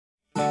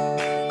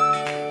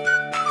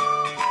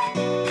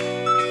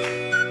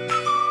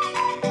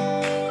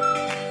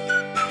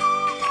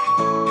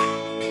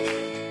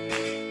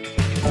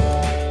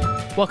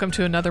Welcome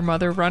to another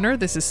Mother Runner.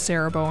 This is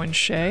Sarah Bowen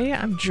Shea.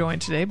 I'm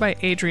joined today by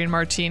Adrienne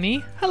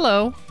Martini.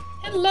 Hello.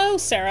 Hello,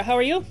 Sarah. How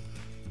are you?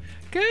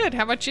 Good.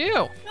 How about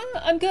you?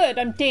 I'm good.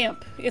 I'm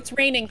damp. It's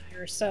raining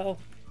here, so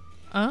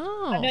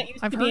I'm not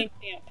used to being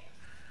damp.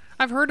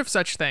 I've heard of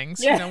such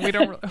things. Yeah. You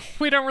know,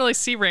 we don't really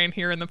see rain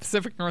here in the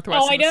Pacific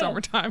Northwest in the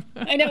summertime.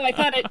 I know. I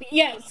thought it.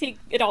 Yeah. See,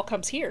 it all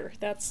comes here.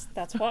 That's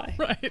why.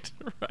 Right.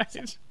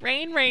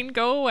 Rain,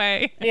 go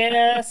away.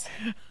 Yes.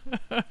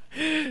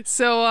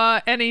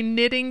 So, any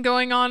knitting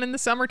going on in the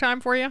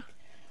summertime for you?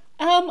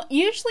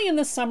 Usually in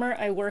the summer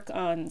I work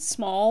on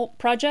small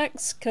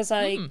projects because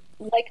I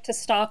like to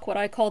stock what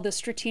I call the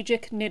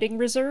strategic knitting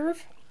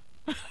reserve.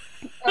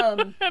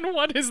 And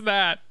what is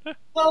that?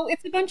 Well,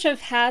 it's a bunch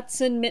of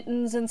hats and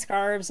mittens and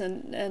scarves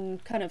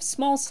and kind of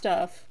small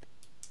stuff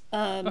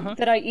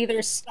that I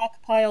either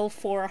stockpile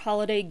for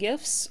holiday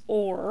gifts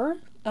or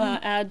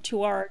add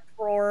to our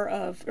drawer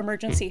of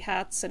emergency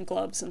hats and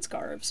gloves and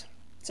scarves.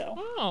 So.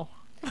 Oh.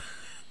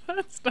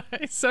 That's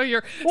nice. So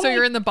you're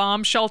in the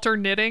bomb shelter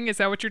knitting? Is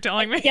that what you're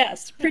telling me?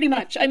 Yes, pretty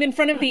much. I'm in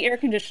front of the air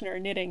conditioner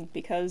knitting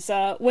because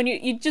when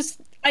you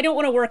just I don't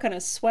want to work on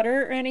a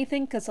sweater or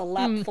anything because a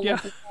lap full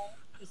of wool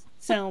just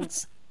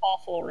sounds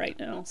awful right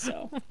now.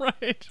 So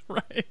right.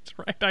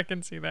 I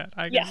can see that.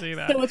 I can see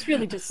that. So it's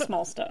really just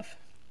small stuff.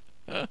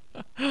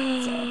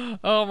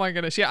 Oh my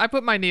goodness. Yeah, I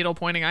put my needle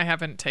pointing. I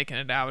haven't taken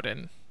it out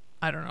in,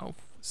 I don't know,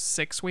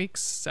 6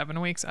 weeks, 7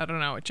 weeks. I don't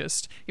know. It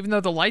just, even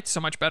though the light's so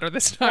much better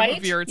this time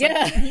of year, it's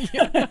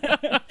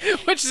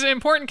which is an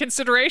important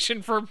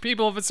consideration for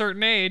people of a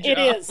certain age. It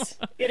is.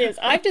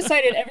 I've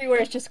decided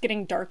everywhere is just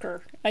getting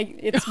darker.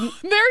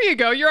 There you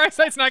go. Your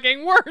eyesight's not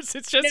getting worse.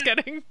 It's just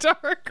getting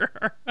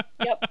darker.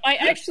 Yep. I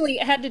actually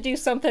had to do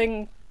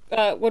something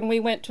when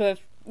we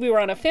were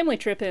on a family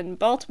trip in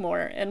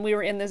Baltimore, and we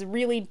were in this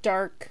really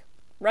dark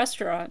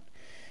restaurant.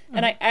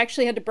 And I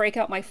actually had to break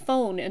out my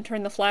phone and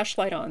turn the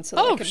flashlight on so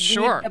that I could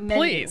read the menu.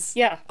 Please.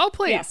 Yeah. Oh,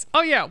 please. Yeah.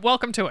 Oh, yeah.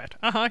 Welcome to it.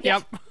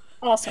 Yep.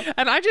 Awesome.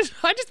 And I just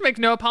make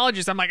no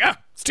apologies. I'm like,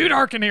 it's too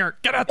dark in here.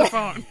 Get out the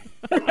phone.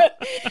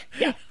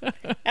 Yeah.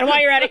 And while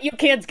you're at it, you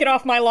kids, get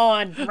off my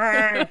lawn.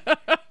 Oh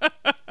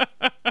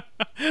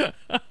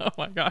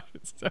my gosh,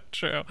 it's so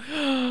true.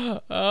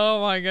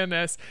 Oh my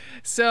goodness.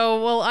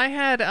 So, well, I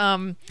had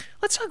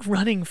let's talk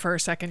running for a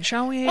second,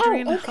 shall we,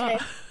 Adrienne? Oh, okay.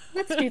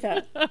 Let's do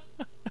that.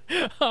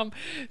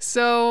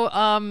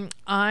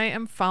 I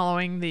am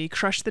following the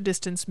Crush the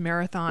Distance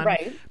Marathon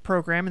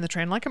program in the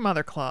Train Like a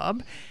Mother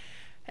Club.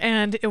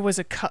 And it was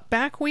a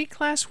cutback week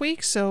last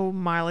week, so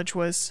mileage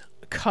was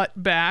cut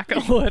back a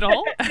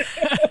little.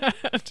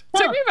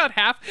 Took me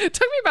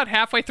about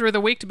halfway through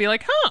the week to be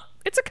like,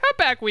 it's a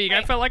cutback week.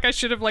 I felt like there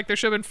should have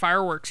been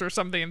fireworks or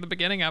something in the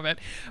beginning of it.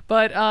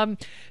 But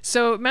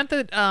so it meant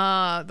that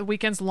the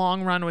weekend's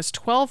long run was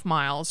 12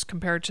 miles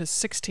compared to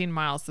 16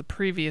 miles the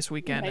previous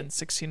weekend and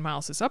 16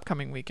 miles this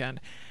upcoming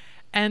weekend.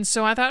 And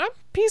so I thought,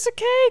 piece of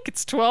cake.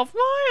 It's 12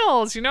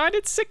 miles. I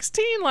did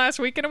 16 last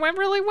week and it went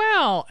really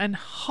well. And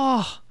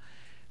it's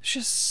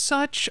just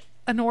such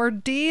an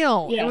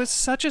ordeal. Yeah. It was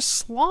such a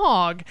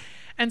slog.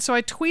 And so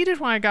I tweeted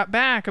when I got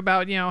back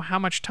about, how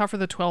much tougher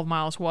the 12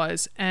 miles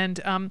was,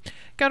 and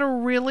got a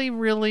really,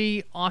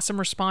 really awesome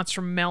response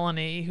from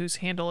Melanie, whose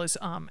handle is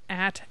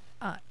at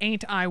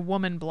Ain't I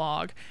Woman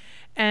blog.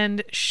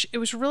 And it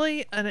was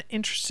really an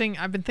interesting,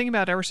 I've been thinking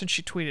about it ever since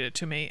she tweeted it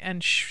to me.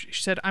 And she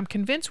said, I'm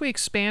convinced we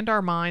expand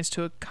our minds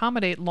to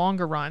accommodate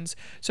longer runs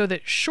so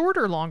that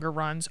longer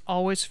runs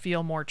always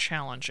feel more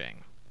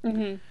challenging.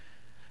 Mm-hmm.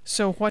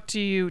 So what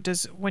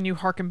when you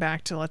harken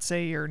back to, let's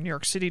say, your New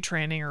York City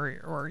training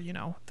or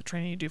the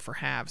training you do for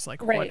halves,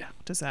 what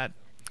does that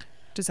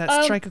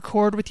strike a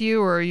chord with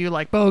you, or are you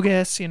like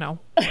bogus, what are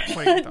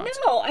your thoughts?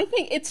 No, I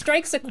think it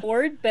strikes a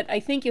chord, but I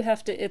think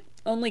it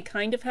only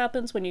kind of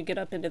happens when you get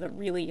up into the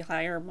really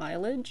higher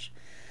mileage.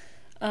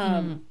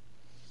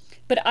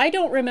 But I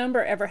don't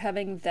remember ever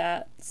having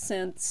that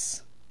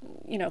since,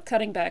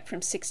 cutting back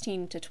from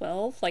 16 to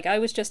 12. Like, I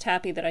was just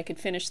happy that I could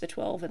finish the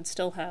 12 and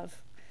still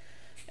have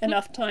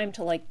enough time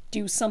to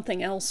do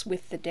something else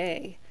with the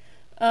day.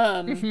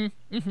 But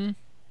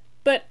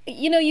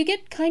you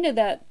get kind of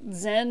that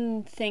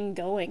Zen thing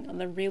going on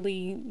the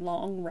really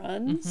long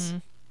runs.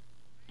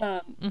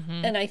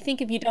 And I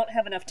think if you don't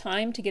have enough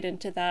time to get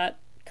into that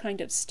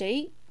kind of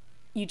state,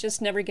 you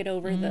just never get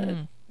over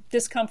the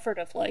discomfort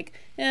of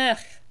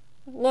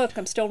look,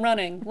 I'm still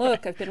running.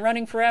 Look, I've been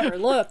running forever.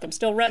 Look, I'm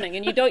still running.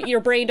 And your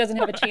brain doesn't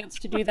have a chance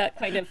to do that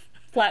kind of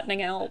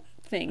flattening out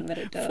thing that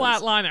it does.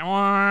 Flatlining.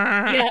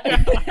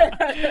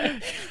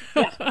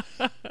 Yeah.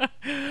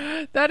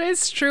 That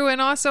is true.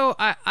 And also,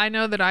 I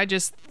know that I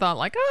just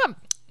thought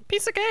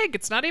piece of cake.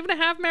 It's not even a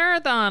half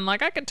marathon. I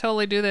could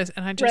totally do this.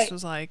 And I just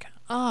was like,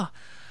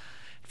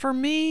 for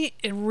me,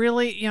 it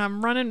really,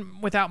 I'm running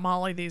without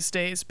Molly these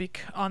days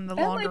on the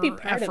longer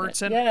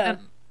efforts. And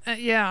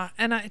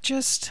I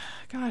just,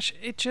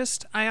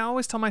 I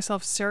always tell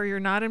myself, Sarah, you're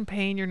not in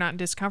pain. You're not in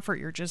discomfort.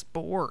 You're just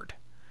bored.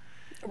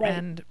 Right.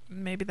 And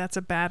maybe that's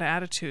a bad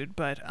attitude,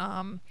 but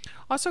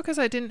also because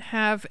I didn't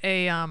have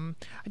I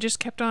just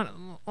kept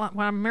on, when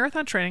I'm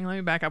marathon training, let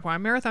me back up. When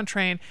I'm marathon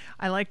train,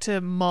 I like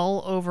to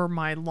mull over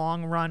my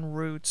long run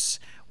routes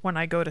when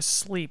I go to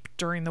sleep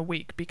during the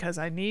week, because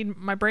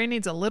my brain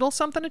needs a little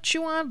something to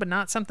chew on, but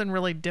not something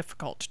really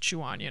difficult to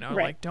chew on, Right.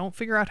 Like, don't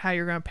figure out how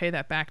you're going to pay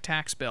that back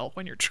tax bill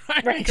when you're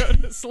trying Right. to go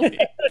to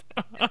sleep.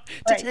 To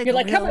take You're a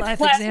like, how real much life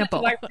plasma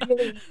example. do I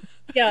really...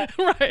 Yeah.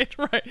 Right.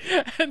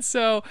 And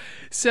so,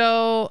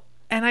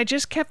 and I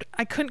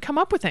couldn't come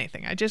up with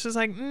anything. I just was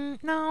like,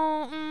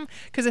 no,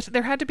 because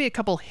there had to be a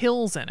couple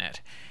hills in it.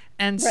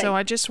 And so Right.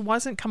 I just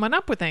wasn't coming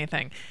up with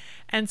anything.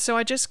 And so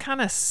I just kind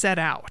of set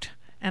out.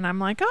 And I'm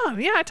like, oh,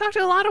 yeah, I talk to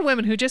a lot of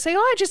women who just say, oh,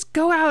 I just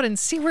go out and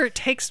see where it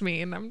takes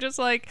me. And I'm just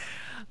like,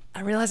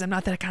 I realize I'm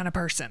not that kind of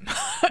person.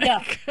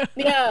 Yeah.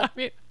 Yeah. I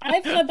mean,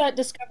 I've had that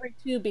discovery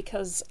too,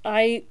 because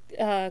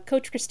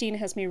Coach Christine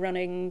has me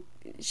running.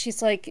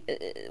 She's like,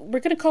 we're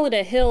going to call it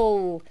a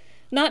hill,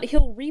 not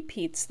hill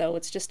repeats though.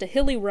 It's just a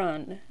hilly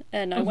run.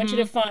 And I want you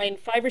to find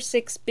 5 or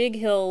 6 big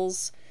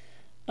hills,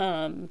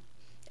 and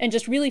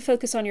just really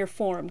focus on your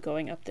form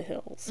going up the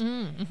hills.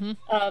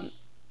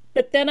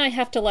 But then I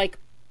have to like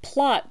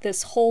plot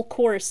this whole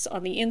course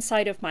on the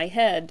inside of my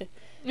head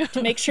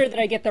to make sure that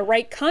I get the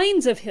right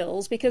kinds of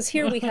hills, because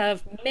here we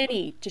have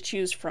many to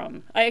choose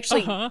from. I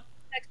actually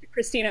texted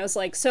Christine. I was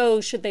like,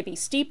 so should they be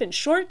steep and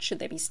short? Should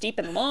they be steep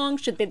and long?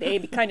 Should they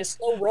be kind of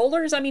slow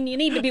rollers? I mean, you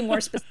need to be more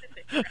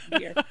specific around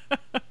here.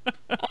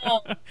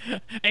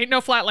 Ain't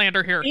no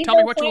Flatlander here. Tell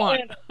me what you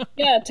want.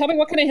 Yeah, tell me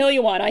what kind of hill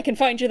you want. I can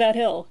find you that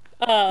hill.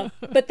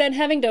 But then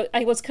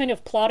I was kind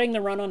of plotting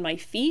the run on my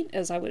feet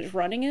as I was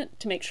running it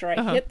to make sure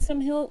I hit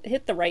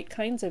the right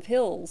kinds of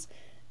hills.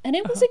 And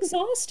it was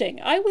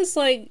exhausting. I was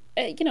like,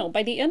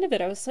 by the end of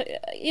it, I was like,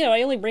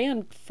 I only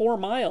ran 4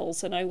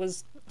 miles and I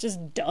was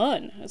just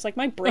done. I was like,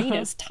 my brain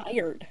is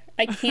tired.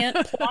 I can't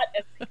plot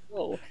as I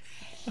go.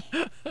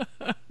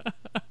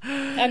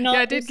 I'm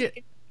not.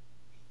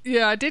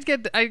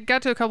 I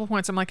got to a couple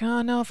points. I'm like,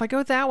 oh no, if I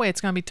go that way,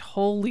 it's going to be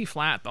totally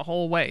flat the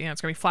whole way. It's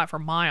going to be flat for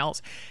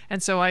miles.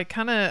 And so I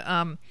kind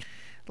of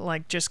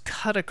just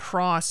cut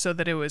across so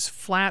that it was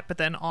flat, but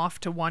then off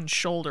to one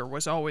shoulder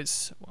was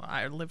always,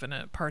 I live in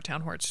a part of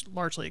town where it's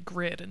largely a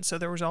grid. And so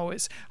there was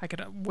always,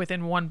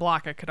 within one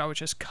block, I could always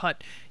just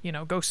cut,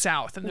 go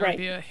south and there would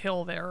be a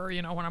hill there. Or,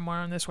 when I'm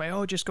running this way,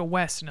 just go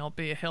west and it'll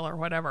be a hill or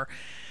whatever.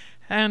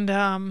 And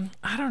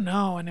I don't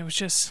know, and it was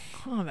just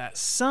that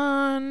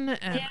sun,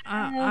 and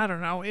I don't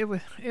know,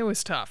 it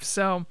was tough.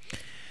 So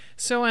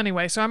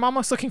anyway, I'm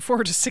almost looking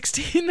forward to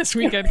 16 this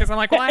weekend, because I'm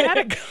like, well, I had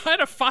a kind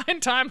of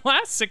fine time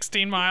last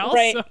 16 miles.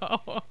 Right.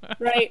 So.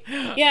 Right.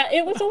 Yeah,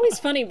 it was always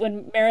funny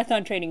when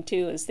marathon training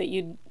too, is that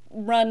you'd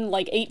run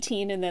like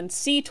 18 and then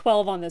see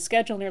 12 on the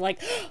schedule, and you're like,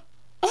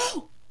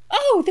 oh,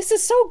 this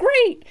is so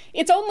great.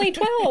 It's only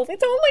 12.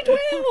 It's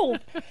only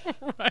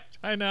 12. Right.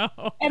 I know.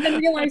 And then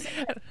realize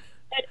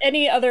at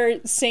any other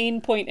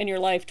sane point in your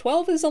life,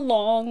 12 is a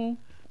long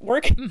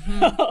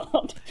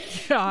workout.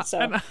 Yeah.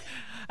 So.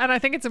 And I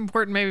think it's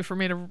important maybe for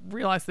me to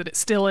realize that it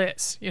still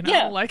is,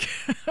 Yeah. like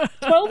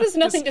 12 is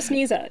nothing to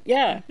sneeze at.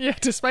 Yeah. Yeah.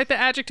 Despite the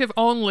adjective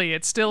only,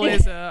 it still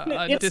is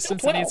a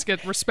distance that needs to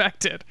get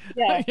respected.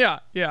 Yeah.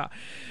 Yeah.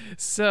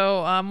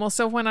 So,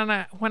 so when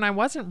I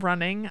wasn't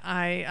running,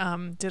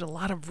 I did a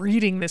lot of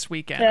reading this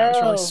weekend. I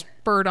was really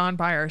spurred on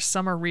by our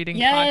summer reading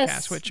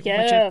podcast, which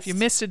if you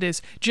missed it,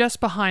 is just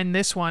behind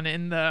this one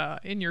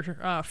in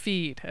your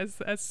feed,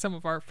 as some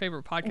of our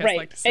favorite podcasts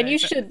like to say. And you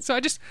should. So I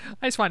just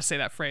wanted to say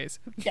that phrase.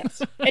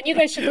 Yes, and you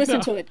guys should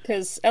listen to it,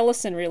 because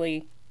Ellison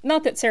really.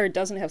 Not that Sarah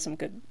doesn't have some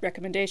good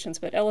recommendations,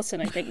 but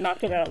Ellison, I think,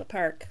 knocked it out of the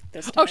park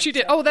this time. Oh, she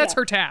did. So, that's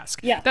her task.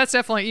 Yeah. That's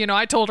definitely,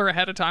 I told her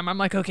ahead of time. I'm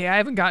like, okay, I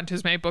haven't gotten to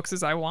as many books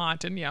as I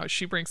want. And,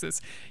 she brings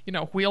this,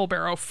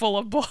 wheelbarrow full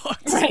of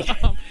books. Right.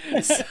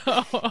 So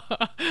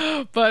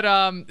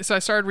I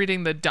started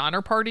reading the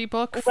Donner Party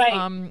book.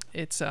 Right.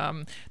 It's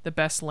The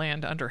Best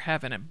Land Under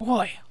Heaven. And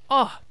boy,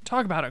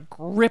 talk about a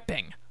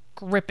gripping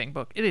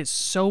book. It is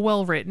so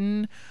well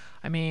written.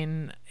 I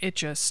mean,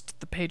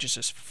 the pages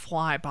just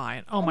fly by.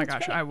 And oh my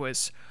gosh,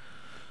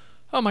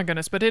 oh my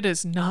goodness, but it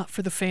is not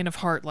for the faint of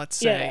heart, let's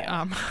say.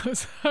 Yeah.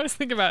 I was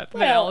thinking about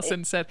that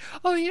Allison said,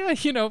 oh yeah,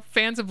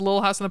 fans of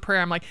Little House on the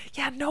Prairie. I'm like,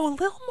 yeah, no, a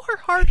little more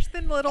harsh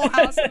than Little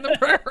House on the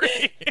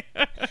Prairie.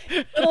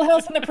 Little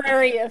House on the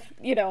Prairie, if,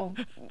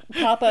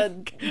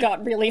 Papa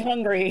got really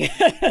hungry.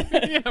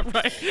 Yeah,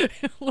 right.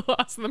 Little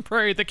House on the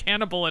Prairie, the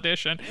cannibal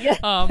edition. Yeah.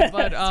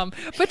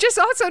 But just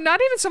also,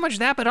 not even so much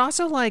that, but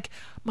also like,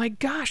 my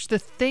gosh, the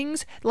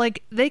things,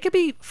 like, they could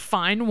be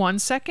fine 1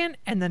 second,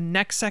 and the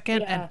next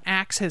second an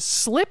axe has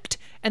slipped,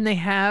 and they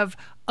have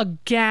a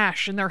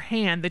gash in their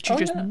hand that you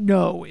just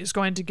know is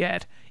going to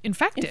get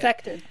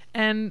infected.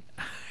 And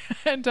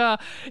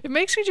it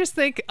makes me just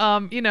think,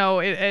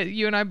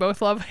 you and I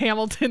both love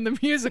Hamilton the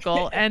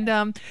musical, and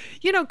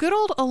good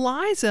old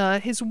Eliza,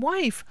 his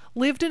wife,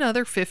 lived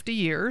another 50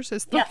 years,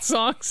 as the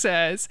song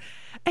says,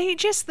 and you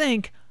just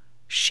think,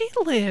 she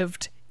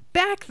lived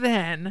back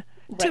then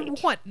to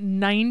what,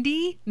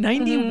 90,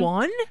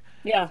 91?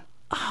 Yeah.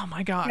 oh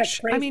my That's gosh.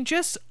 I crazy. mean,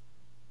 just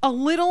a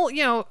little,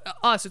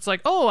 us, it's like,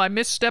 oh, I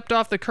misstepped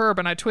off the curb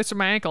and I twisted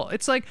my ankle.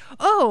 It's like,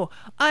 oh,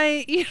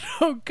 I,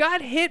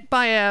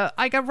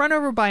 I got run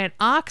over by an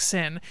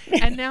oxen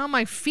and now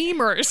my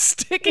femur is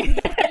sticking.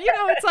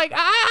 It's like,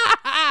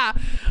 ah.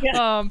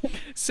 Yeah.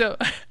 So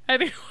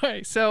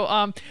anyway,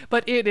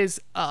 but it's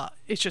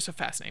just a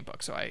fascinating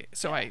book. So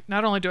I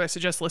not only do I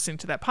suggest listening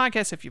to that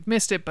podcast if you've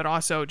missed it, but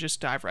also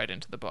just dive right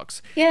into the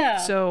books. Yeah.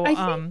 So, I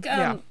think,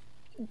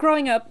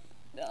 growing up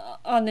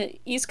on the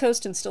East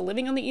Coast and still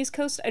living on the East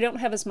Coast, I don't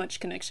have as much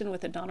connection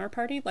with the Donner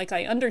Party. Like,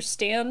 I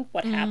understand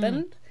what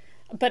happened,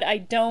 but I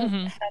don't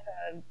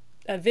have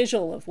a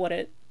visual of what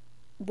it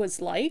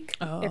was like,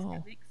 if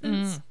that makes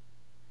sense.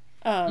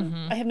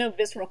 I have no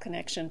visceral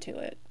connection to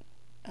it.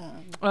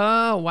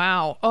 Oh,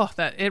 wow. Oh,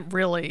 that it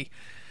really.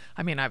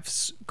 I mean, I've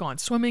gone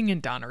swimming in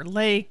Donner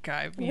Lake.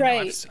 I've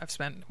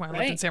spent, when I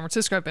lived in San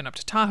Francisco, I've been up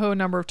to Tahoe a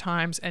number of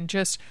times, and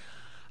just,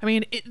 I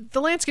mean,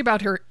 the landscape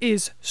out here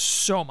is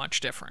so much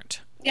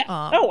different. Yeah.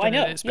 I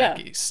know. It is back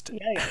east.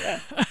 Yeah.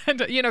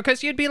 And,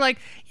 because you'd be like,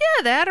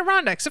 yeah, the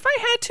Adirondacks. If I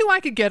had to, I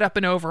could get up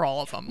and over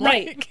all of them.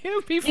 Right. Like, it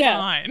would be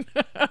fine.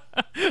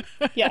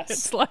 Yes.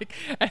 It's like,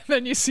 and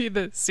then you see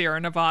the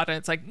Sierra Nevada.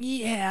 It's like,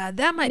 yeah,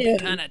 that might be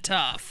kind of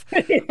tough.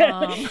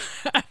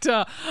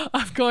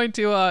 I'm going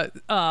to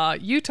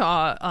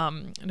Utah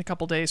in a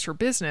couple days for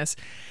business.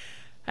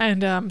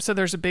 And so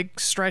there's a big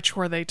stretch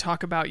where they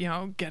talk about,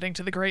 getting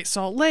to the Great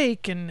Salt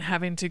Lake and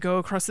having to go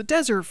across the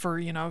desert for,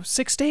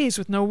 6 days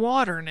with no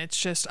water. And it's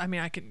just, I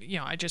mean,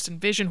 I just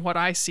envision what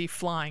I see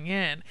flying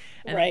in.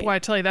 And boy, I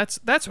tell you, that's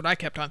what I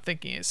kept on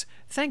thinking is,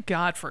 thank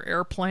God for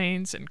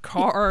airplanes and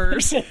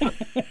cars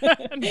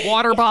and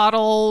water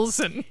bottles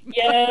and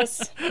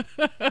Yes.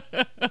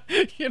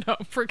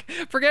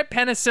 forget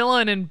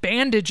penicillin and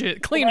bandages,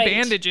 clean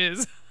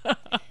bandages.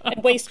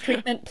 And waste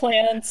treatment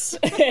plants.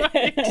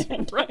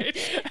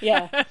 Right.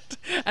 Yeah.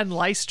 And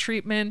lice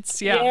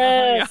treatments. Yeah.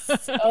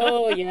 Yes.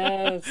 Oh,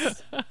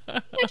 yes.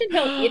 Imagine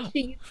how itchy you'd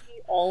be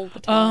all the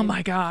time. Oh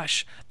my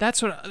gosh,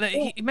 that's what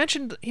he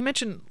mentioned. He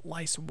mentioned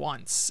lice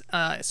once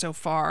so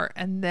far,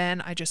 and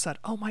then I just thought,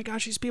 oh my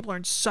gosh, these people are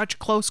in such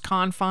close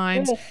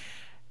confines.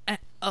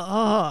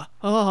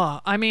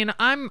 I mean,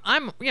 I'm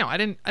I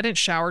didn't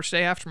shower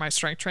today after my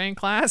strength training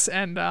class,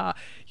 and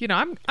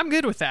I'm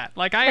good with that.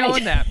 Like, I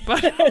own that.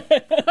 But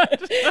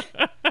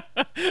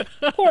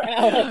poor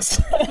Alex.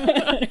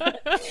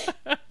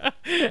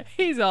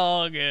 He's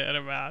all good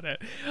about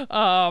it.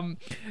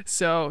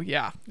 So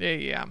yeah.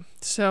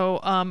 So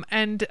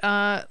and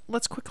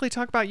let's quickly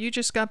talk about, you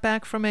just got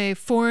back from a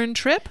foreign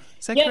trip.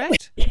 Is that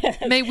correct? Yes.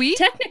 May we?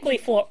 Technically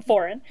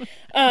foreign.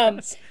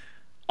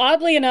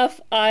 Oddly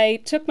enough,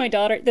 I took my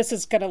daughter. This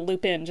is going to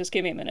loop in. Just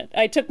give me a minute.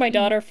 I took my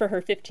daughter for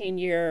her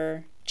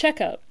 15-year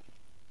checkup.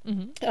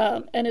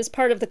 And as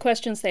part of the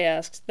questions they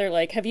asked, they're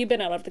like, have you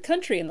been out of the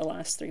country in the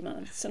last 3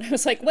 months? And I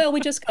was like, well,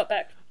 we just got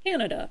back from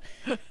Canada.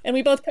 And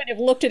we both kind of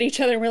looked at each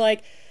other and we're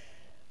like,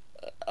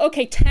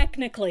 okay,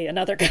 technically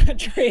another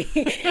country.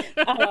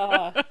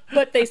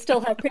 But they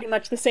still have pretty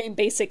much the same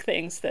basic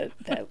things that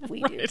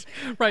we do.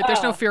 Right.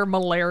 There's no fear of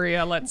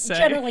malaria, let's say.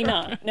 Generally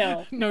not.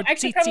 No. No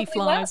Actually, tsetse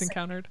flies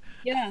encountered.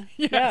 Yeah.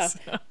 Yes.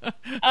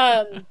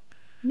 Yeah.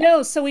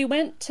 No, so we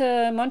went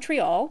to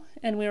Montreal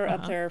and we were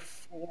up there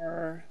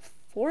for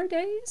 4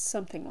 days,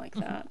 something like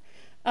that.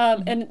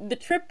 And the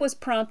trip was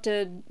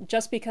prompted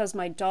just because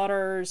my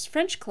daughter's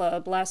French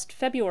club last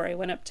February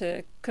went up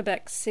to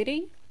Quebec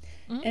City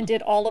and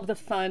did all of the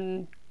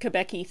fun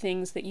Quebec-y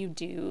things that you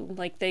do.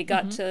 Like, they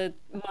got to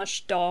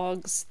mush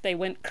dogs, they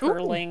went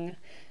curling.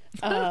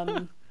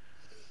 What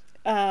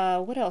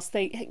else?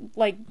 They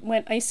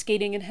went ice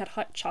skating and had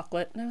hot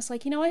chocolate. And I was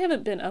like, I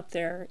haven't been up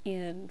there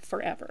in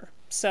forever.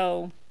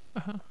 So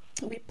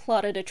we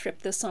plotted a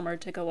trip this summer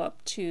to go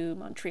up to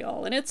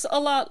Montreal. And it's a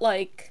lot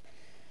like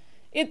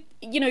it,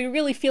 you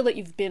really feel that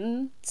you've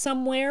been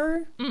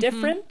somewhere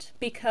different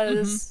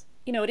because,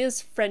 it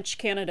is French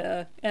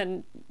Canada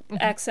and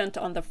accent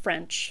on the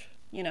French.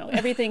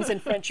 Everything's in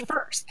French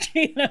first.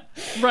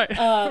 Right.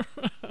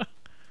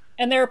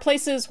 And there are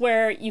places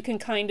where you can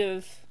kind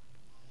of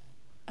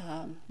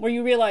where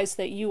you realize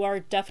that you are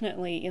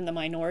definitely in the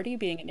minority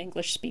being an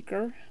English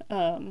speaker.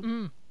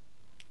 And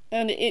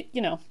it,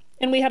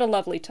 and we had a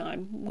lovely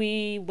time.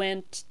 We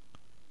went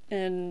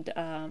and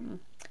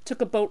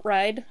took a boat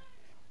ride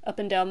up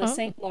and down the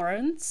St.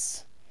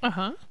 Lawrence.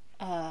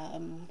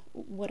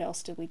 What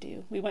else did we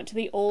do? We went to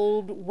the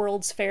old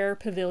World's Fair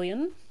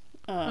Pavilion.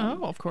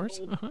 Of course.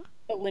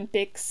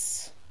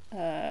 Olympics.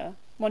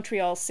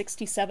 Montreal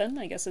 67,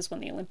 I guess, is when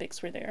the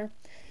Olympics were there.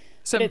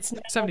 It's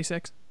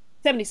 76.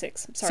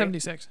 76, sorry.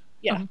 76.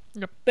 Yeah.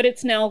 Yep. But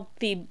it's now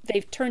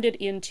they've turned it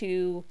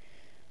into,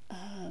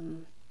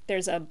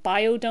 there's a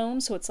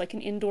biodome, so it's like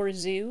an indoor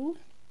zoo.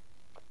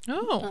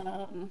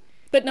 Oh.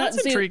 But not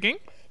That's zoo. intriguing.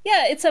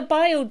 Yeah, it's a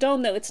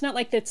biodome, though. It's not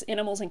like it's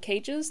animals in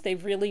cages.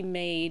 They've really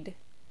made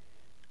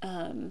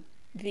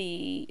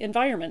the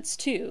environments,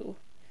 too.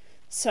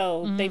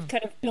 So they've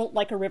kind of built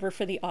like a river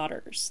for the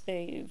otters.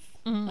 They've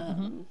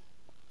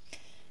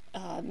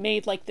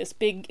made like this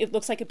big, it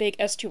looks like a big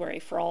estuary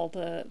for all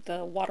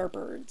the water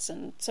birds.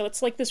 And so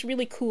it's like this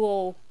really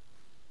cool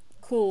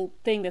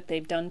thing that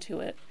they've done to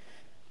it.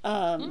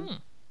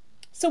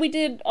 So we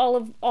did all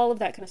of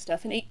that kind of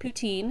stuff and ate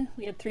poutine.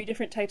 We had 3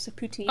 different types of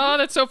poutine. Oh,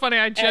 that's so funny.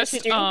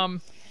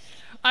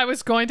 I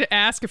was going to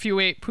ask if you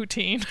ate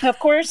poutine. Of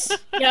course.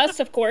 Yes,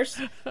 of course.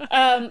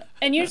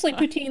 And usually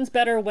poutine's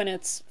better when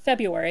it's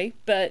February,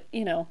 but,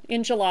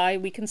 in July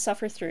we can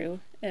suffer through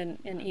and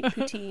eat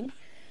poutine.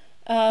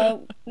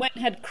 Went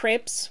and had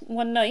crepes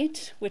one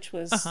night, which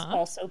was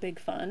also big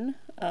fun.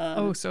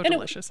 So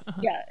delicious.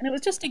 Yeah, and it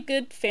was just a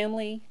good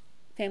family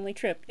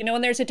trip.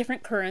 And there's a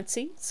different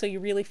currency, so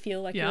you really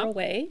feel like you're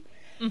away.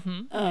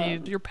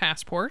 Mm-hmm. Your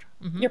passport.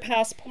 Mm-hmm. Your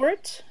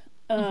passport.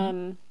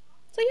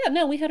 So yeah,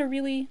 no, we had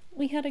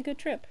a good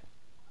trip.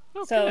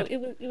 Oh, so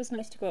good. it was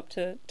nice to go up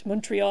to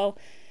Montreal,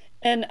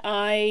 and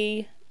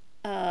I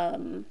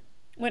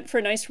went for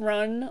a nice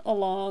run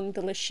along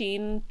the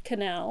Lachine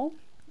Canal.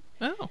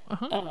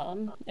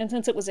 Oh, and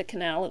since it was a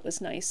canal, it was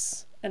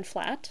nice and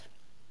flat.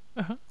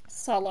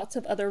 Saw lots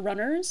of other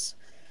runners,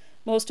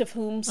 most of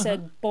whom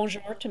said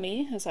bonjour to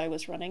me as I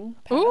was running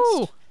past.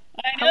 Ooh,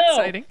 I know. How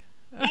exciting.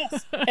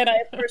 Yes. And I,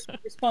 of course,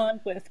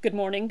 respond with good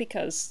morning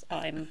because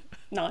I'm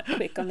not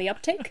quick on the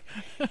uptake.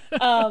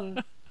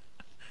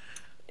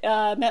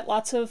 Met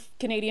lots of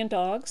Canadian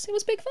dogs. It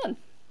was big fun.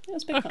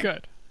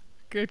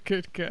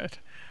 Good.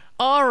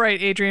 All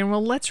right, Adrienne.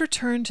 Well, let's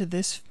return to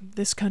this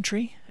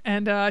country.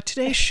 And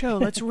today's show,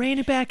 let's rein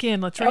it back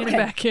in. But I'm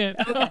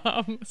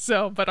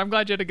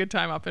glad you had a good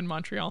time up in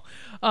Montreal.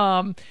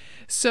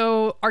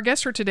 So our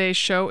guest for today's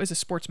show is a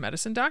sports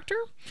medicine doctor.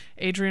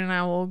 Adrienne and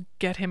I will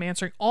get him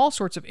answering all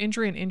sorts of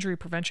injury and injury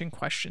prevention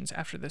questions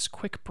after this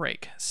quick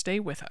break. Stay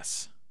with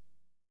us.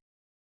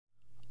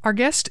 Our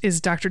guest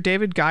is Dr.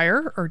 David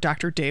Geyer, or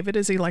Dr. David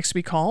as he likes to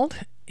be called.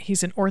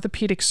 He's an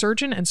orthopedic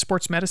surgeon and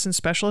sports medicine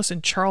specialist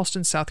in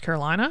Charleston, South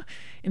Carolina.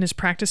 In his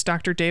practice,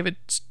 Dr. David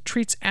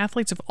treats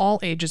athletes of all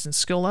ages and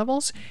skill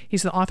levels.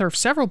 He's the author of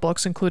several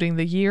books, including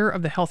The Year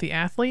of the Healthy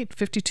Athlete,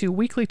 52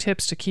 Weekly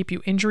Tips to Keep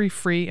You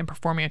Injury-Free and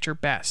Performing at Your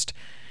Best.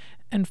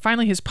 And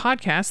finally, his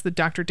podcast, The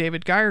Dr.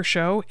 David Geyer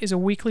Show, is a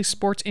weekly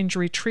sports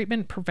injury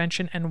treatment,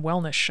 prevention, and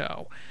wellness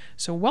show.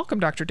 So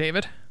welcome, Dr.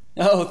 David.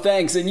 Oh,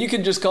 thanks. And you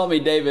can just call me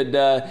David.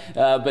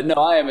 But no,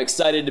 I am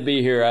excited to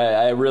be here.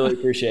 I really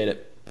appreciate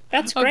it.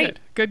 That's great.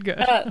 Good.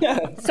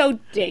 So,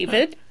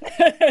 David,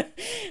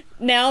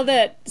 now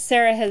that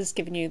Sarah has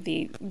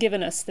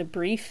given us the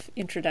brief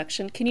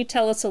introduction, can you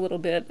tell us a little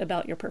bit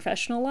about your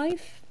professional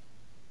life?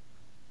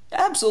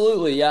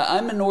 Absolutely, yeah.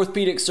 I'm an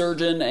orthopedic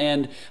surgeon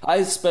and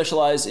I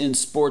specialize in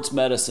sports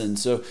medicine.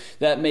 So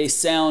that may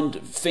sound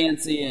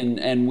fancy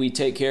and we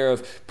take care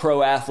of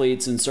pro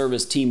athletes and serve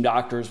as team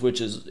doctors,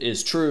 which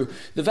is true.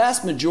 The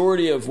vast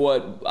majority of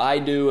what I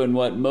do and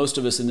what most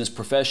of us in this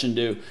profession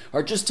do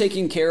are just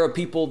taking care of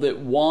people that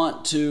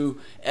want to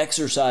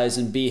exercise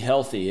and be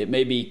healthy. It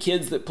may be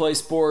kids that play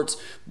sports,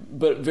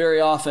 but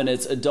very often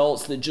it's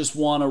adults that just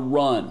want to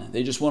run.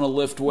 They just want to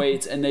lift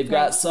weights and they've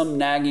got some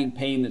nagging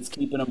pain that's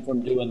keeping them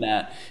from doing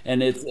that.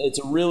 And it's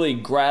a really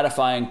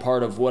gratifying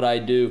part of what I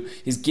do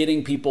is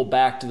getting people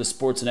back to the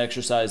sports and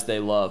exercise they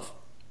love.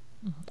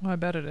 I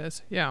bet it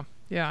is. Yeah.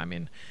 I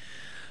mean,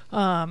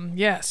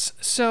 yes.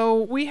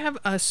 So we have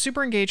a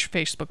Super Engaged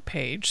Facebook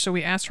page. So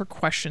we asked her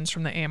questions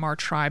from the AMR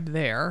tribe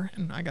there.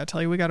 And I got to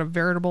tell you, we got a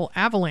veritable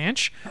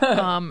avalanche.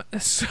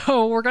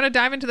 So we're going to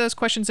dive into those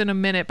questions in a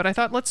minute. But I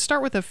thought let's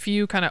start with a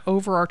few kind of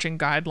overarching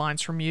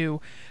guidelines from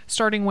you,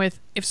 starting with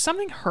if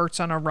something hurts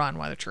on a run,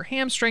 whether it's your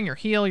hamstring, your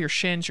heel, your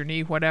shins, your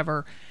knee,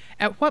 whatever,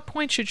 at what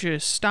point should you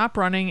stop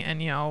running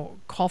and,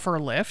 call for a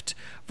lift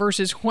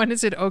versus when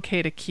is it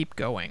okay to keep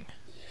going?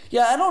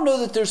 Yeah, I don't know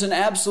that there's an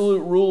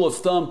absolute rule of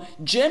thumb.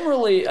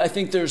 Generally, I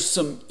think there's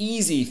some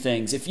easy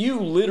things. If you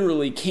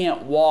literally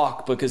can't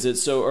walk because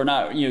it's so, or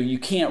not, you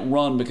can't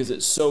run because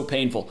it's so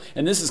painful.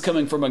 And this is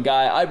coming from a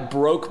guy, I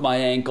broke my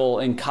ankle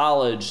in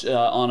college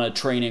on a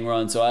training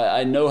run, so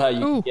I know how you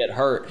can get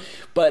hurt.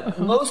 But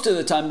most of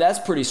the time, that's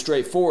pretty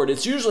straightforward.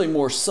 It's usually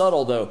more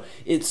subtle, though.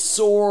 It's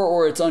sore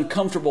or it's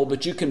uncomfortable,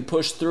 but you can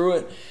push through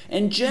it.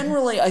 And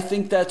generally, I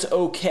think that's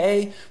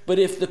okay. But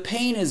if the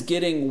pain is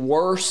getting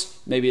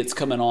worse, maybe it's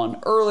coming on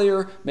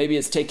earlier, maybe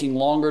it's taking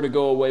longer to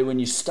go away when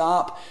you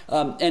stop,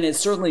 and it's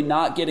certainly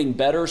not getting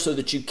better so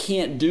that you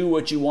can't do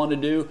what you want to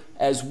do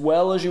as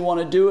well as you want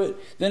to do it,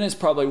 then it's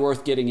probably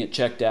worth getting it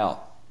checked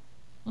out.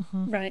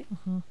 Right.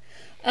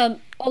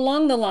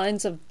 Along the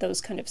lines of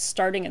those kind of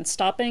starting and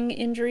stopping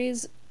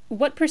injuries,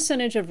 what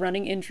percentage of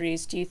running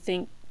injuries do you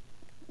think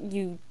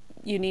you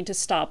need to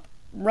stop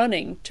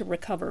running to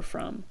recover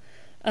from?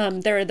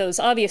 There are those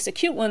obvious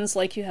acute ones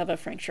like you have a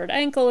fractured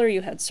ankle or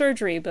you had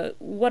surgery, but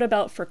what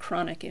about for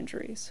chronic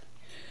injuries?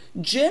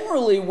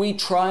 Generally, we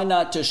try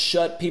not to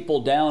shut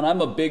people down.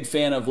 I'm a big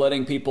fan of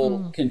letting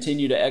people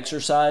continue to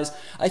exercise.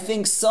 I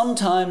think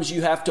sometimes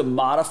you have to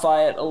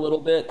modify it a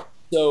little bit.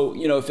 So,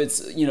 if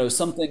it's,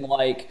 something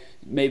like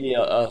maybe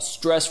a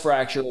stress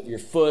fracture of your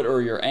foot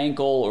or your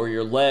ankle or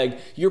your leg,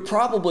 you're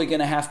probably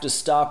going to have to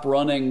stop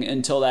running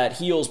until that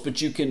heals,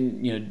 but you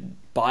can,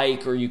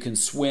 bike or you can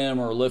swim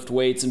or lift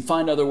weights and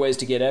find other ways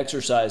to get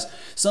exercise.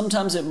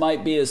 Sometimes it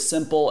might be as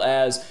simple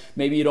as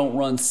maybe you don't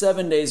run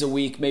 7 days a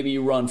week, maybe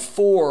you run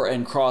 4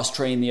 and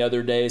cross-train the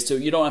other days, so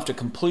you don't have to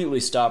completely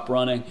stop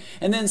running.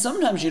 And then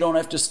sometimes you don't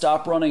have to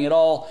stop running at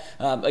all.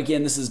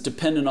 Again, this is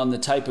dependent on the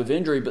type of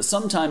injury, but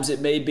sometimes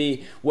it may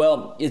be,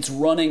 well, it's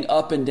running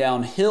up and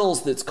down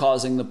hills that's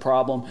causing the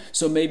problem,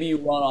 so maybe you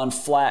run on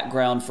flat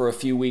ground for a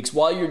few weeks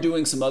while you're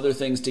doing some other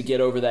things to get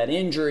over that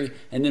injury,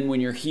 and then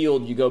when you're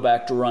healed, you go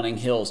back to running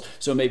hills.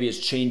 So maybe it's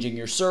changing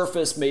your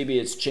surface, maybe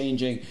it's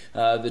changing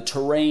the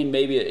terrain,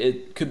 maybe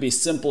it could be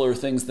simpler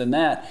things than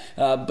that,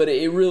 but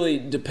it really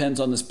depends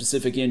on the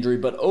specific injury.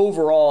 But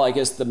overall, I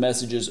guess the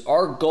message is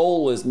our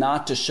goal is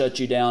not to shut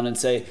you down and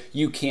say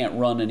you can't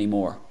run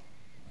anymore.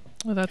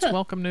 Well, that's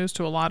welcome news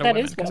to a lot of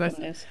women. That is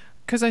welcome news.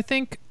 Because I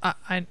think,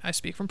 I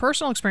speak from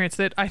personal experience,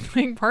 that I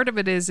think part of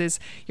it is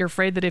you're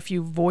afraid that if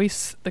you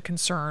voice the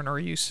concern or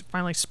you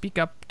finally speak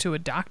up to a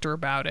doctor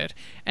about it,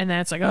 and then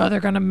it's like, oh,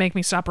 they're going to make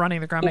me stop running.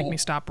 They're going to make me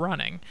stop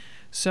running.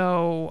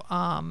 So,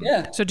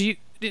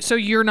 So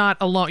you're not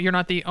alone. You're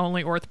not the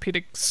only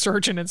orthopedic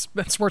surgeon and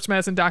sports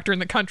medicine doctor in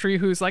the country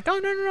who's like, oh,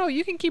 no,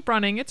 you can keep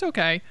running. It's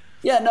okay.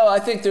 Yeah, no, I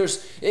think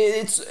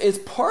it's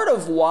part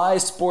of why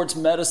sports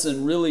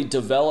medicine really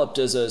developed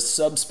as a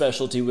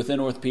subspecialty within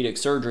orthopedic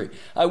surgery.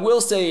 I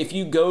will say if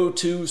you go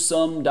to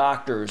some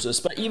doctors,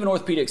 even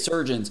orthopedic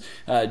surgeons,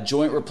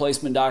 joint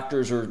replacement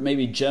doctors, or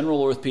maybe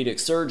general orthopedic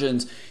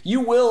surgeons, you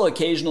will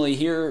occasionally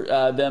hear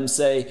them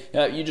say,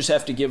 you just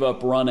have to give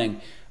up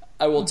running.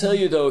 I will tell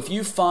you, though, if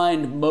you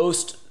find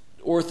most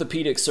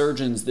orthopedic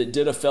surgeons that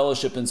did a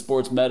fellowship in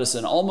sports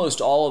medicine,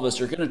 almost all of us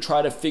are going to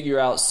try to figure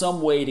out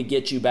some way to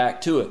get you back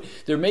to it.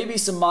 There may be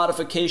some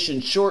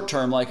modification short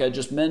term, like I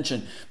just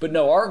mentioned, but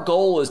no, our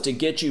goal is to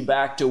get you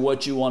back to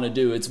what you want to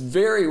do. It's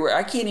very rare.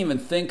 I can't even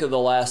think of the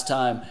last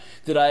time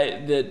that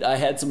I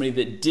had somebody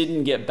that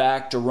didn't get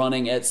back to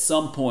running at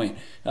some point.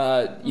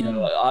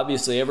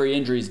 Obviously every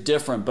injury is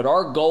different, but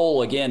our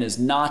goal again is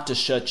not to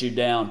shut you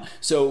down.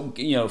 So,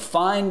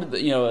 find,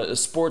 a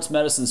sports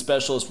medicine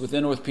specialist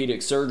within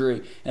orthopedic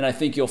surgery, and I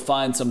think you'll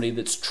find somebody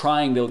that's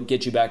trying to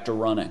get you back to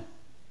running.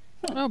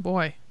 Oh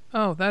boy.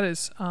 Oh, that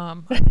is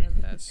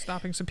that's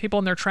stopping some people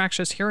in their tracks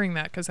just hearing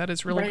that, because that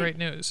is really great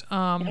news.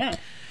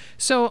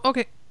 So,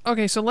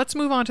 okay, so let's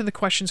move on to the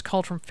questions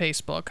called from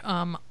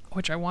Facebook.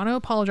 Which I want to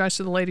apologize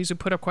to the ladies who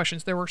put up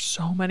questions. There were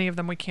so many of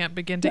them, we can't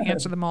begin to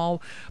answer them all.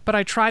 But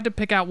I tried to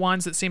pick out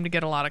ones that seemed to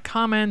get a lot of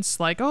comments,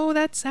 like, "Oh,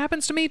 that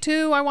happens to me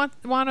too. I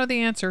want to know the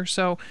answer."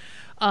 So,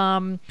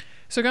 going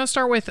to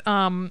start with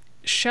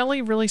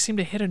Shelly. Really seemed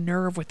to hit a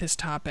nerve with this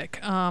topic.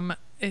 And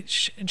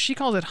she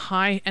calls it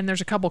high. And there's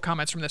a couple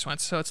comments from this one,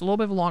 so it's a little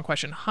bit of a long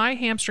question. High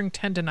hamstring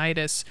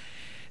tendonitis.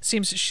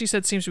 She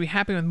said seems to be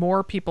happening with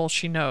more people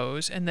she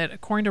knows, and that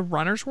according to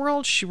Runner's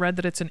World, she read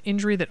that it's an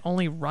injury that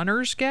only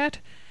runners get.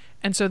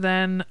 And so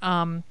then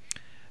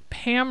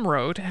Pam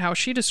wrote how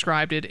she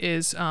described it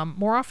is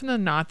more often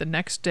than not, the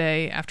next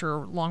day after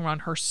a long run,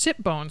 her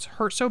sit bones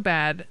hurt so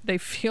bad they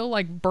feel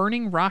like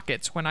burning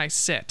rockets when I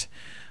sit.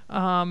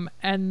 And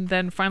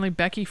then finally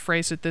Becky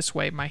phrased it this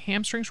way: my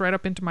hamstrings right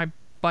up into my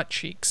butt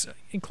cheeks,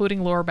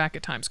 including lower back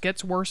at times.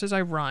 Gets worse as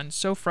I run.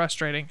 So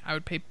frustrating. I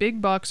would pay big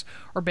bucks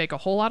or bake a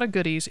whole lot of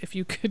goodies if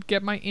you could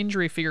get my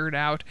injury figured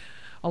out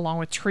along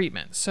with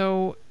treatment.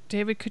 So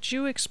David, could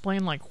you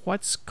explain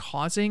what's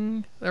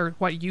causing, or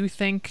what you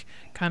think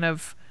kind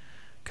of,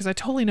 because I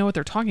totally know what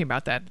they're talking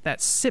about,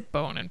 that sit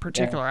bone in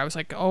particular. I was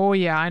like, oh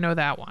yeah, I know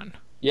that one.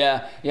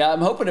 Yeah.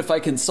 I'm hoping if I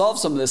can solve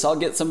some of this, I'll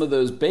get some of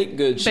those baked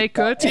goods. Baked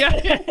goods,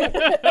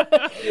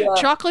 yeah.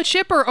 Chocolate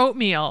chip or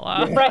oatmeal?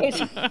 Right.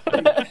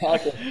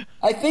 Exactly.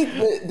 I think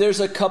that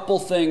there's a couple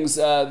things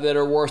that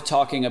are worth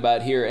talking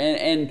about here.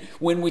 And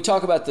when we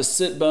talk about the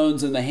sit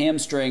bones and the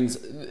hamstrings,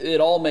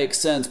 it all makes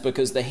sense,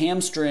 because the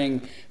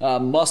hamstring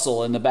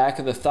muscle in the back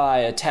of the thigh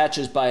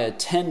attaches by a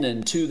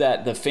tendon to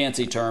the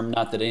fancy term,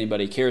 not that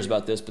anybody cares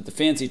about this, but the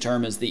fancy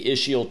term is the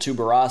ischial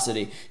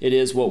tuberosity. It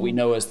is what we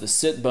know as the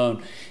sit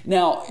bone.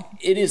 Now,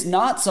 it is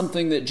not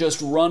something that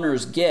just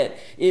runners get.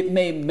 It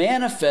may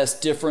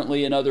manifest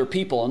differently in other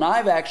people. And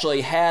I've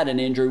actually had an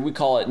injury. We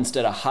call it,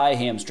 instead of high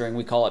hamstring,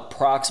 we call it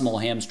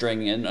proximal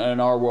hamstring in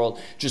our world,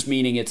 just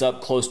meaning it's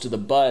up close to the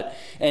butt.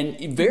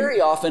 And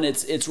very often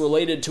it's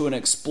related to an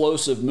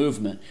explosive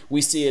movement.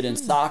 We see it in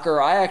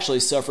soccer. I actually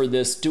suffered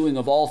this doing,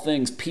 of all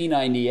things,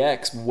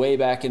 P90X way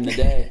back in the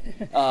day.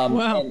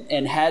 Wow.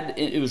 And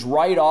it was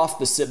right off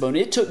the sit bone.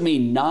 It took me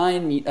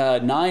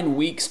 9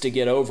 weeks to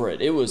get over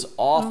it. It was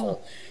awful.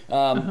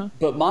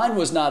 But mine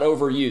was not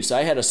overuse.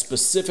 I had a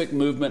specific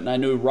movement, and I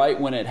knew right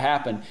when it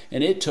happened,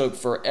 and it took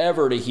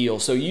forever to heal.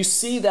 So you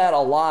see that a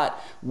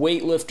lot,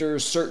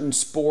 weightlifters, certain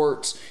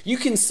sports. You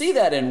can see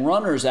that in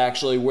runners,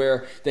 actually,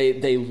 where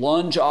they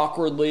lunge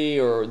awkwardly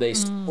or they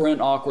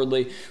sprint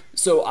awkwardly.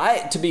 So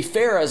to be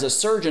fair, as a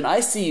surgeon,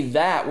 I see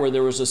that where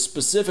there was a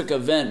specific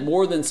event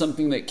more than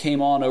something that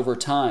came on over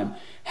time.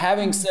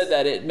 Having said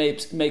that, it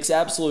makes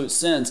absolute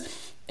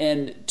sense.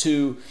 And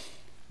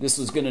this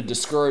is going to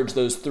discourage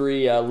those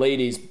three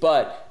ladies,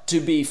 but to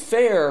be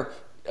fair,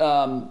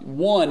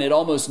 one, it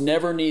almost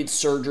never needs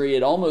surgery.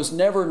 It almost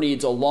never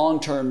needs a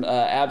long-term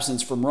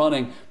absence from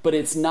running, but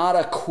it's not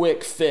a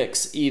quick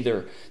fix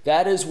either.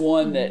 That is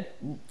one that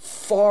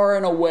far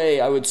and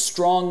away I would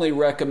strongly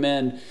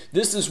recommend.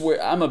 This is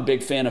where I'm a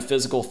big fan of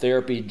physical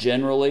therapy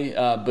generally,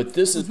 but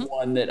this is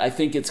one that I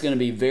think it's going to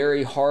be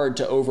very hard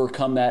to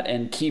overcome that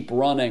and keep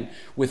running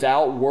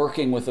without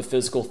working with a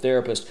physical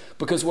therapist.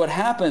 Because what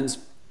happens,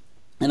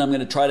 and I'm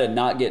going to try to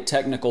not get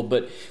technical,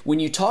 but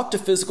when you talk to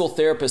physical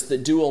therapists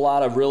that do a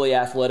lot of really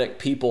athletic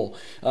people,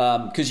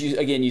 because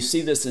you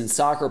see this in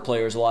soccer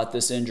players a lot,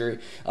 this injury,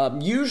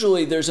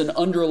 usually there's an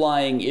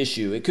underlying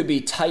issue. It could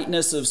be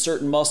tightness of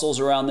certain muscles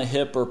around the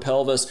hip or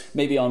pelvis,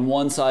 maybe on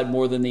one side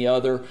more than the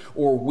other,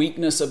 or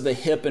weakness of the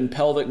hip and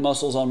pelvic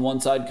muscles on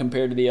one side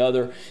compared to the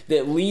other,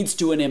 that leads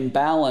to an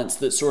imbalance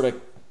that sort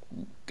of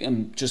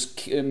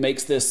just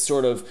makes this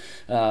sort of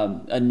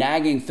a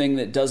nagging thing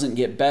that doesn't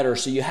get better.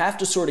 So you have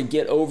to sort of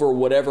get over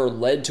whatever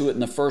led to it in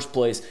the first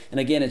place. And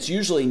again, it's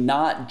usually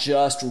not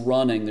just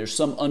running. There's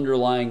some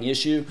underlying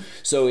issue.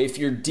 So if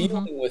you're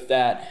dealing with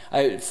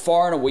that,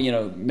 far and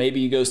away, maybe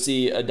you go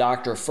see a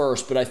doctor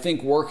first, but I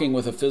think working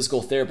with a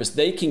physical therapist,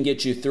 they can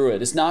get you through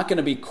it. It's not going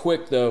to be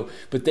quick though,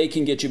 but they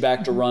can get you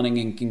back to running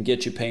and can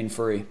get you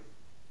pain-free.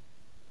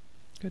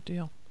 Good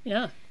deal.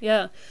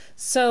 Yeah.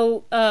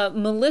 So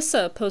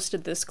Melissa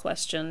posted this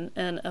question,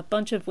 and a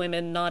bunch of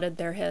women nodded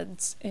their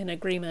heads in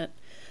agreement.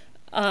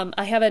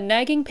 I have a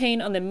nagging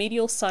pain on the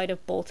medial side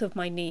of both of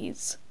my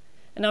knees.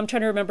 And I'm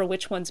trying to remember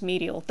which one's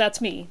medial. That's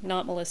me,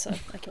 not Melissa.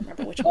 I can't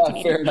remember which one's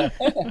medial. Fair enough.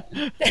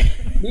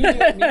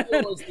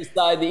 Medial is the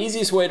side. The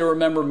easiest way to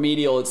remember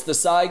medial, it's the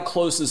side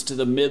closest to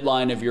the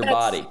midline of your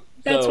body.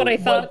 That's what I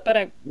thought.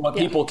 What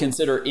people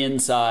consider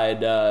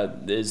inside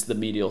is the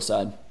medial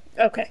side.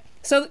 Okay.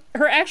 So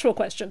her actual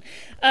question,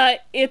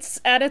 it's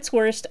at its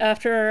worst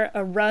after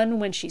a run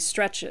when she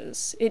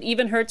stretches. It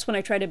even hurts when I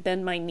try to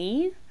bend my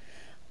knee.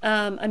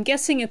 I'm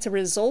guessing it's a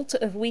result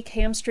of weak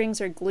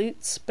hamstrings or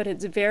glutes, but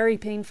it's very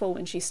painful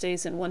when she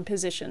stays in one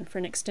position for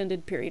an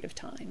extended period of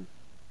time.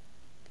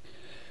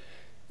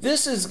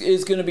 This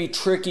is going to be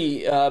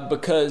tricky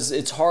because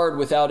it's hard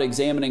without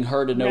examining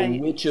her to know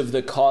which of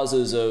the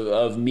causes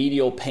of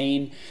medial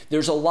pain.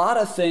 There's a lot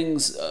of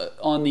things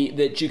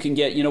that you can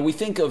get. We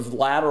think of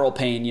lateral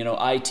pain,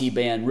 IT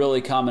band,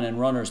 really common in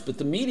runners, but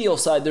the medial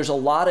side, there's a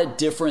lot of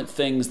different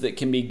things that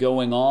can be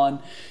going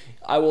on.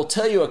 I will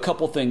tell you a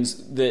couple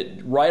things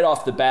that right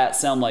off the bat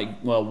sound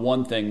like,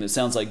 one thing that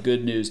sounds like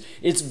good news.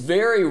 It's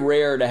very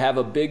rare to have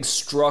a big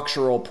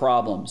structural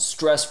problem,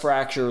 stress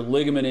fracture,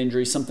 ligament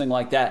injury, something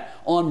like that,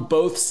 on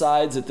both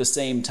sides at the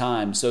same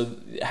time. So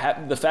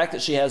the fact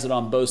that she has it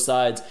on both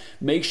sides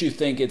makes you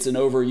think it's an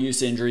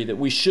overuse injury that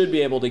we should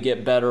be able to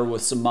get better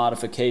with some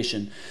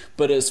modification.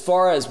 But as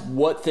far as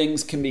what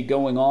things can be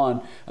going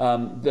on,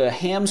 the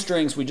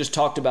hamstrings, we just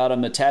talked about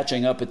them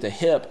attaching up at the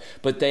hip,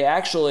 but they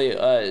actually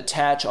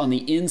attach on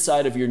the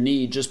inside of your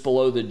knee just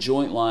below the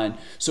joint line.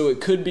 So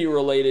it could be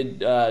related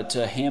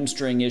to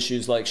hamstring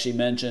issues like she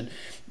mentioned.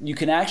 You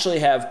can actually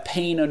have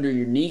pain under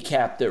your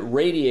kneecap that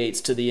radiates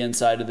to the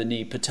inside of the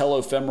knee,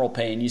 patellofemoral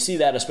pain. You see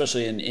that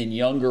especially in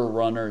younger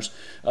runners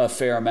a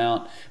fair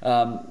amount.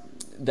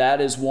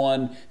 That is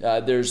one.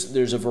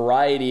 There's a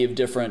variety of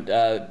different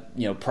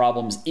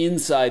problems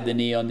inside the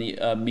knee on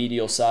the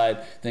medial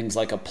side. Things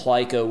like a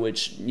plica,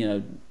 which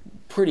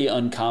pretty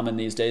uncommon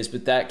these days,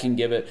 but that can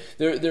give it.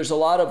 There's a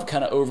lot of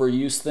kind of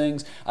overuse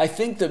things. I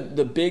think the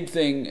big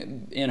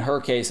thing in her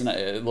case, and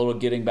a little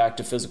getting back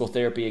to physical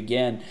therapy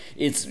again,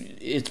 it's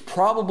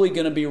probably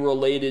going to be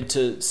related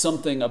to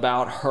something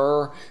about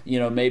her.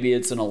 Maybe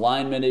it's an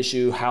alignment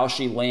issue, how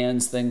she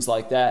lands, things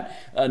like that.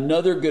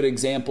 Another good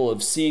example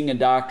of seeing a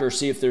doctor,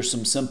 see if there's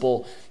some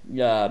simple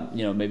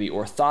maybe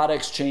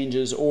orthotics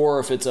changes, or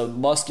if it's a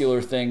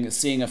muscular thing,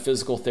 seeing a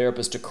physical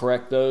therapist to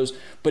correct those.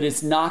 But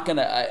it's not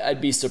I'd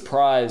be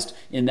surprised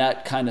in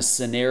that kind of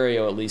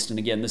scenario, at least. And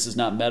again, this is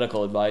not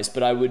medical advice,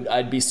 but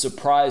I'd be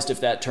surprised if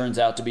that turns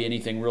out to be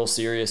anything real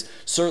serious.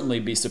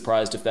 Certainly be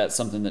surprised if that's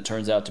something that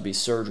turns out to be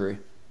surgery.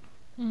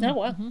 Oh,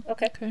 wow.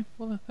 Okay.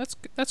 Well,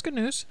 that's good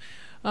news.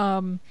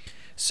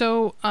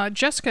 So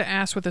Jessica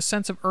asked with a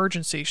sense of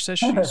urgency. She says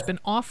she's been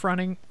off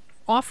running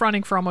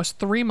for almost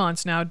 3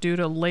 months now due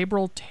to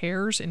labral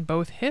tears in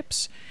both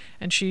hips,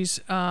 and she's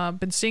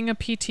been seeing a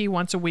PT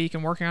once a week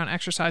and working on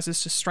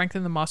exercises to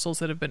strengthen the muscles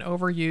that have been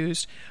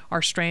overused,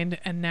 are strained,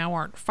 and now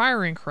aren't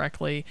firing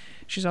correctly.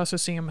 She's also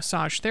seeing a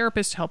massage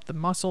therapist to help the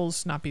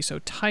muscles not be so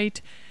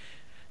tight.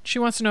 She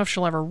wants to know if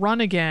she'll ever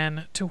run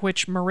again, to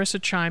which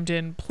Marissa chimed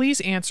in, "Please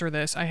answer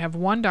this. I have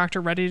one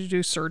doctor ready to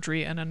do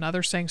surgery and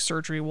another saying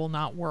surgery will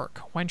not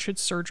work. When should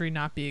surgery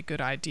not be a good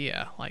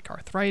idea? Like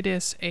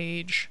arthritis,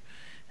 age?"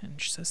 And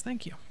she says,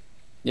 "Thank you."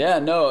 Yeah,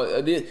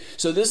 no.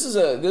 So this is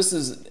a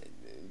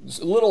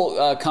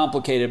little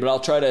complicated, but I'll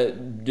try to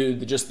do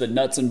just the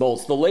nuts and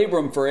bolts. The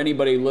labrum, for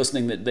anybody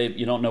listening that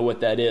you don't know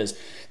what that is,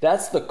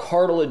 that's the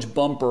cartilage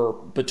bumper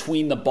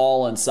between the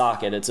ball and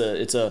socket. It's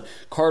a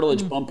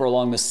cartilage bumper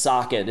along the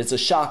socket. It's a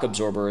shock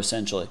absorber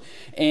essentially.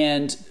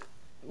 And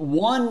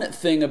one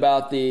thing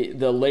about the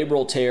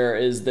labral tear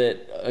is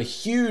that a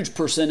huge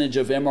percentage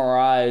of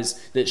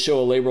MRIs that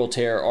show a labral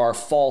tear are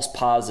false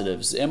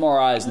positives.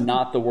 MRI is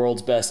not the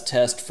world's best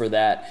test for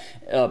that,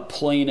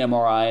 plain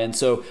MRI. And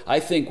so I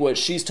think what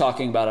she's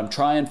talking about, I'm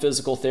trying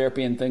physical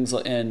therapy and things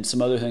and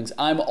some other things.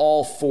 I'm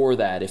all for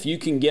that. If you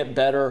can get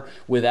better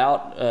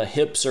without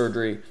hip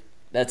surgery,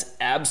 that's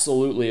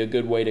absolutely a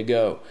good way to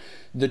go.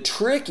 The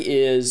trick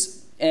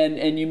is,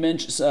 and you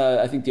mentioned,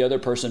 I think the other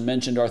person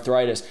mentioned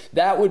arthritis.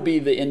 That would be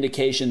the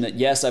indication that,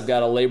 yes, I've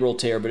got a labral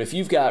tear. But if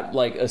you've got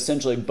like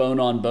essentially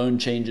bone-on-bone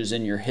changes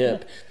in your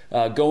hip,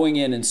 going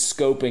in and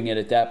scoping it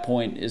at that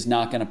point is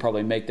not going to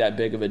probably make that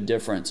big of a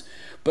difference.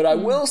 But I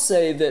will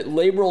say that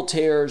labral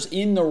tears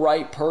in the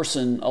right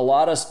person, a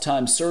lot of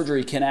times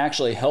surgery can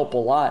actually help a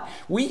lot.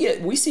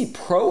 We see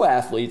pro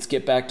athletes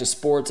get back to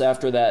sports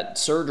after that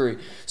surgery.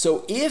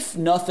 So if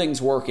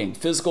nothing's working,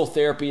 physical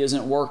therapy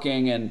isn't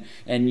working,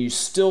 and you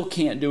still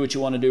can't do what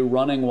you want to do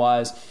running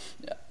wise,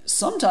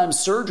 sometimes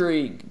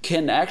surgery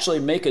can actually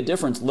make a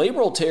difference.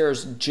 Labral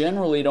tears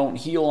generally don't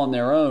heal on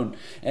their own.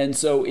 And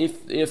so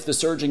if the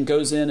surgeon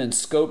goes in and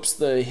scopes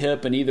the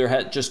hip and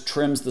either just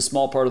trims the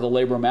small part of the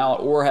labrum out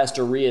or has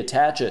to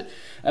reattach it,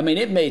 I mean,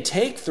 it may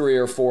take 3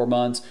 or 4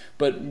 months,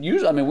 but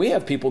usually, I mean, we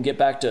have people get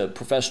back to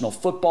professional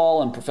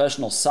football and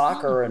professional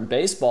soccer and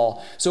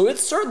baseball. So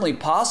it's certainly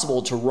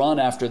possible to run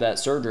after that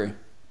surgery.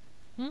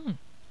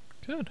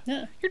 Good.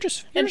 Yeah. You're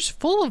just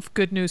full of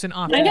good news and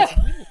optimism.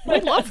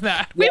 We love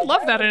that. We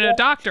love that in a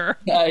doctor.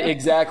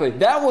 Exactly.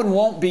 That one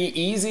won't be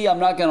easy. I'm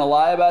not going to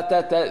lie about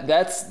that.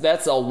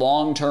 That's a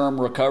long-term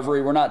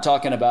recovery. We're not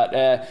talking about,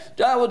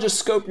 we'll just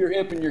scope your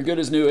hip and you're good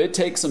as new. It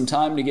takes some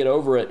time to get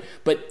over it.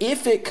 But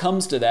if it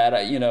comes to that,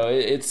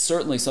 it's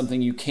certainly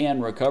something you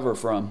can recover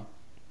from.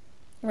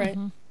 Right.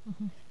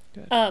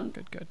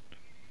 Good.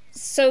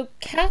 So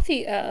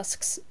Kathy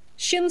asks,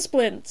 shin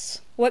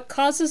splints. What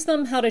causes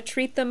them, how to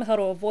treat them, how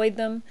to avoid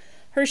them?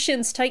 Her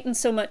shins tighten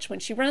so much when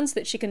she runs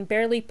that she can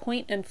barely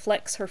point and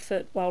flex her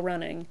foot while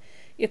running.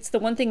 It's the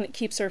one thing that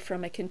keeps her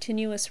from a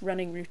continuous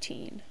running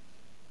routine.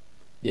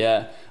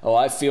 Yeah. Oh,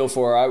 I feel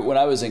for her. When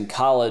I was in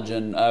college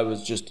and I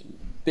was just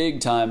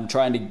big time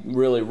trying to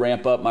really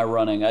ramp up my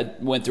running, I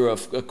went through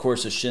a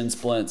course of shin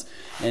splints,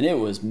 and it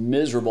was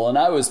miserable. And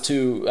I was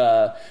too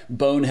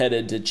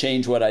boneheaded to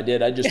change what I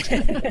did. I just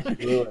tried to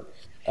do it.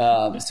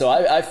 So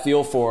I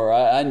feel for her.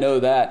 I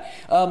know that.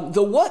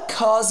 The what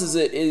causes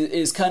it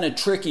is kind of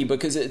tricky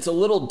because it's a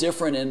little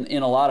different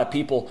in a lot of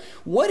people.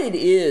 What it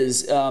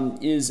is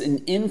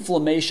an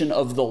inflammation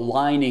of the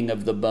lining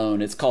of the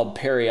bone. It's called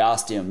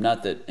periosteum.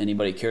 Not that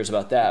anybody cares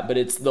about that, but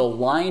it's the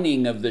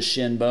lining of the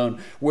shin bone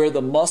where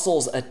the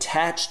muscles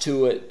attach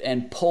to it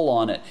and pull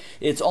on it.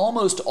 It's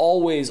almost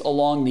always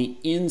along the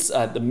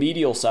inside, the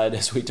medial side,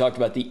 as we talked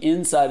about, the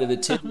inside of the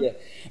tibia.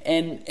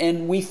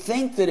 And we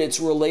think that it's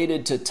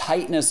related to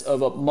tightness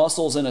of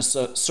muscles in a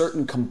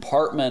certain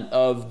compartment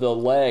of the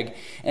leg.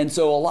 And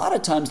so a lot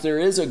of times there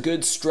is a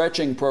good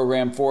stretching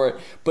program for it,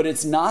 but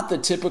it's not the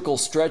typical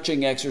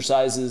stretching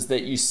exercises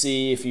that you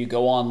see if you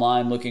go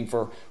online looking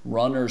for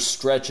runner's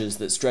stretches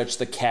that stretch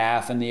the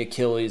calf and the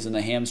Achilles and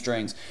the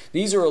hamstrings.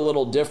 These are a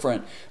little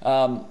different.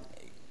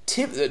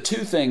 Two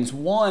things.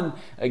 One,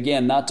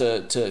 again, not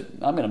to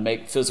I'm going to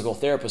make physical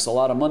therapists a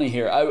lot of money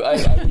here. I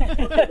was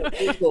a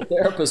physical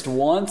therapist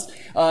once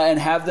and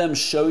have them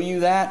show you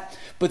that.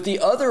 But the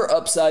other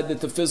upside that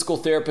the physical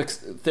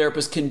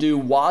therapist can do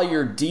while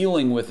you're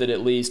dealing with it,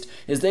 at least,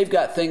 is they've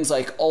got things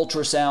like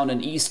ultrasound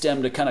and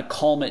e-stim to kind of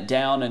calm it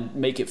down and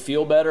make it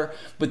feel better.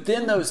 But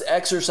then those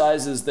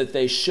exercises that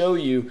they show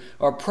you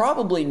are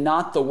probably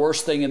not the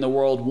worst thing in the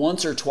world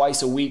once or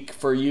twice a week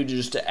for you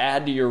to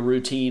add to your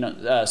routine,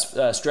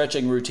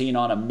 stretching routine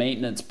on a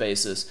maintenance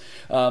basis.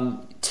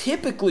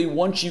 Typically,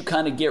 once you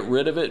kind of get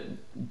rid of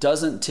it,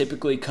 doesn't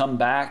typically come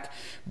back.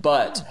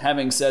 But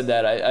having said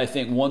that, I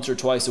think once or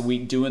twice a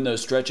week doing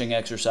those stretching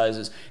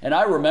exercises, and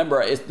I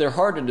remember they're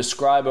hard to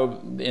describe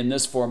in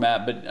this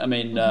format, but I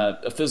mean,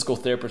 a physical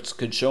therapist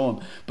could show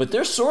them, but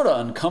they're sort of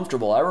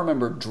uncomfortable. I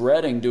remember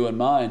dreading doing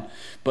mine,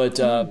 but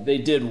they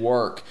did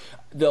work.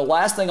 The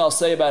last thing I'll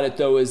say about it,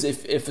 though, is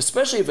if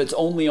especially if it's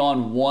only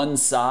on one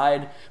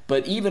side,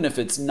 but even if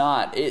it's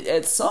not,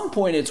 at some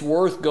point it's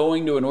worth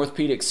going to an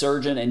orthopedic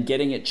surgeon and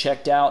getting it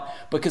checked out.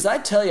 Because I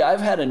tell you, I've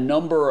had a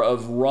number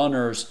of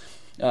runners,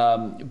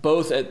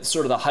 both at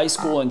sort of the high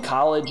school and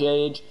college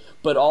age,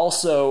 but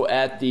also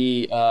at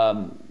the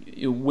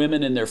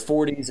women in their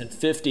 40s and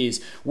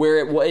 50s,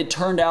 where it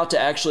turned out to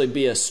actually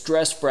be a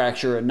stress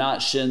fracture and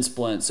not shin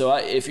splint. So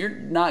if you're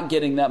not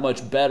getting that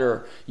much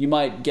better, you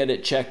might get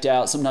it checked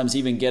out, sometimes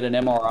even get an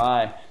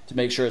MRI to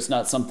make sure it's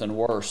not something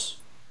worse.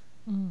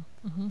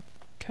 Mm-hmm.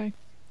 Okay.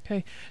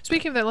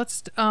 Speaking of that,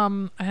 let's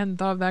I hadn't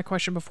thought of that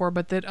question before,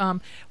 but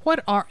that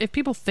if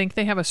people think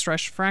they have a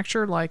stress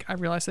fracture, like I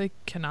realize they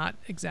cannot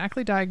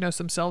exactly diagnose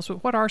themselves,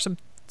 but what are some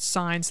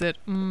signs that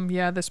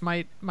this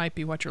might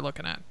be what you're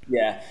looking at?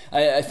 Yeah,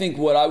 I think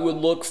what I would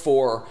look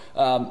for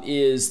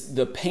is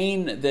the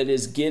pain that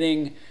is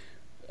getting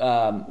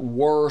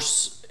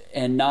worse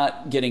and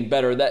not getting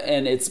better.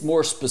 And it's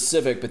more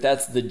specific, but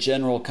that's the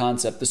general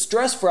concept. The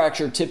stress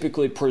fracture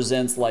typically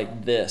presents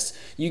like this.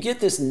 You get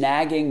this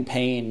nagging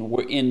pain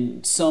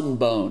in some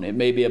bone. It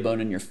may be a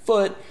bone in your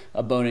foot,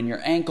 a bone in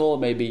your ankle, it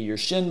may be your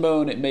shin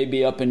bone, it may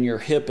be up in your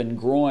hip and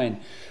groin.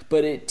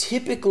 But it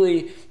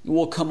typically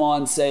will come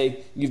on,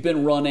 say, you've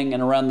been running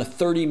and around the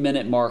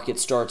 30-minute mark it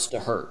starts to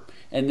hurt.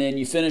 And then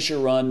you finish your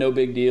run, no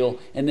big deal,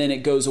 and then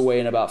it goes away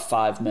in about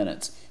 5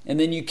 minutes. And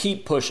then you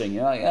keep pushing.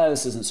 You're like,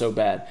 this isn't so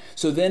bad.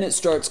 So then it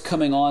starts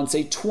coming on,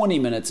 say, 20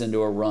 minutes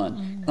into a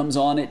run. Comes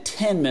on at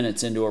 10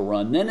 minutes into a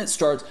run. Then it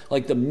starts,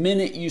 like the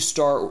minute you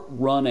start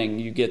running,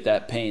 you get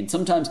that pain.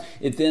 Sometimes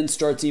it then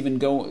starts even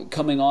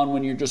coming on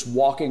when you're just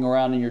walking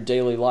around in your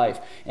daily life.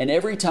 And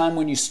every time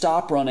when you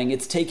stop running,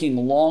 it's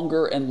taking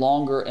longer and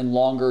longer and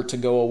longer to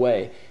go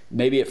away.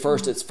 Maybe at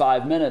first it's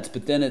 5 minutes,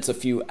 but then it's a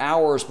few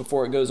hours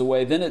before it goes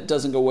away. Then it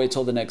doesn't go away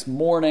till the next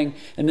morning.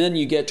 And then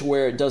you get to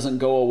where it doesn't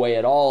go away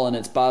at all and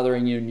it's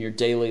bothering you in your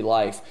daily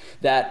life.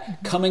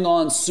 That coming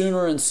on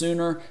sooner and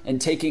sooner and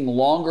taking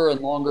longer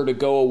and longer to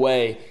go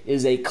away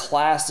is a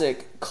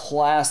classic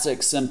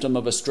symptom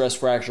of a stress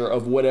fracture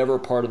of whatever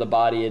part of the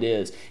body it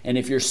is. And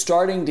if you're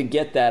starting to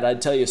get that,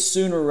 I'd tell you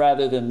sooner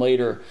rather than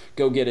later,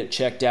 go get it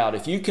checked out.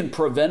 If you can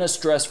prevent a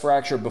stress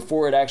fracture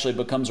before it actually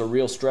becomes a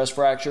real stress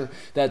fracture,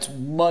 that's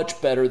much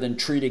better than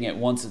treating it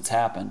once it's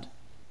happened.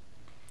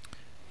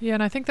 Yeah,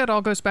 and I think that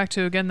all goes back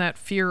to, again, that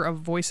fear of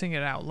voicing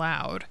it out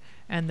loud.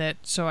 And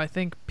so I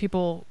think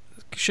people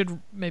should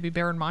maybe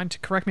bear in mind, to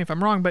correct me if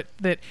I'm wrong, but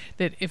that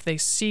if they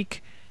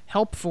seek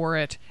help for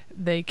it,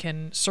 they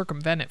can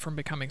circumvent it from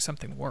becoming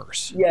something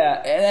worse.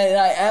 Yeah, and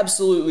I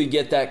absolutely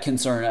get that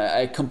concern.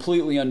 I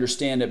completely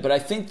understand it. But I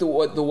think the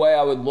way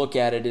I would look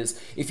at it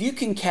is, if you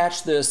can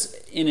catch this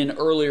in an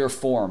earlier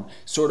form,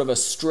 sort of a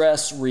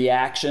stress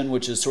reaction,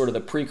 which is sort of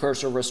the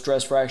precursor of a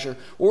stress fracture,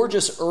 or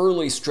just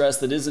early stress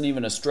that isn't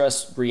even a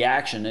stress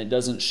reaction, it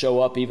doesn't show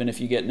up even if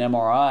you get an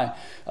MRI,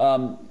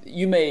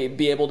 you may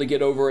be able to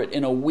get over it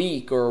in a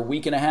week or a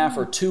week and a half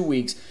or 2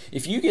 weeks.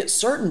 If you get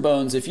certain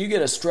bones, if you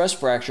get a stress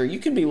fracture, you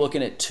can be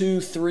looking at 2,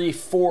 3,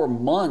 4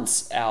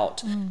 months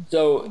out.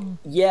 So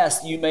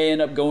yes, you may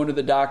end up going to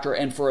the doctor,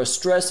 and for a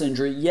stress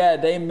injury, yeah,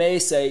 they may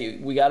say,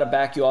 we got to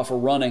back you off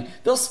of running.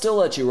 They'll still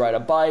let you ride a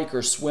bike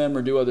or swim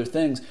or do other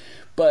things.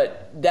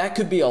 But that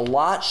could be a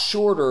lot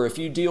shorter if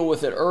you deal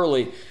with it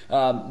early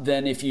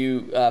than if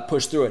you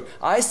push through it.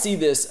 I see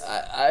this,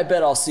 I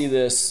bet I'll see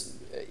this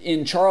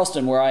in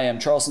Charleston, where I am,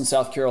 Charleston,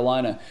 South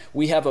Carolina.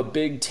 We have a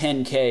big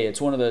 10K.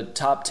 It's one of the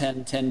top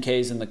 10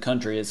 10Ks in the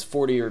country. It's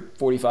 40 or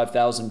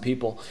 45,000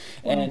 people.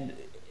 And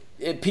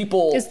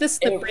people... Is this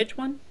the bridge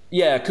one?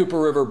 Yeah, Cooper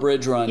River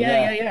Bridge Run.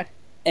 Yeah.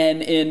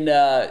 And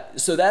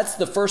so that's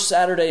the first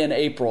Saturday in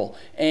April.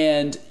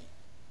 And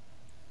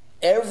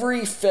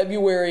every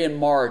February and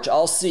March,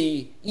 I'll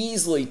see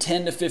easily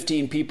 10 to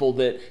 15 people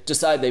that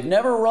decide they've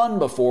never run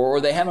before, or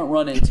they haven't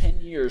run in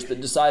 10 years,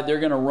 but decide they're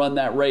going to run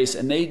that race.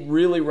 And they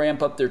really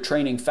ramp up their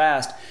training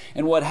fast.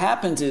 And what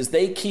happens is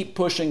they keep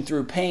pushing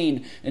through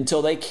pain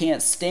until they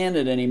can't stand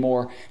it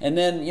anymore. And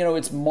then,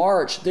 it's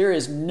March. There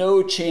is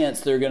no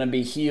chance they're going to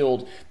be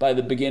healed by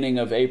the beginning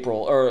of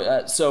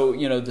April. So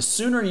the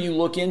sooner you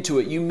look into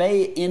it, you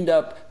may end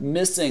up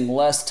missing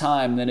less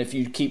time than if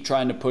you keep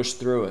trying to push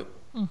through it.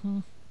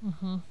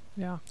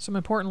 Yeah, some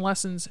important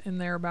lessons in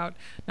there about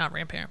not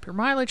ramping up your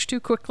mileage too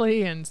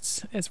quickly, and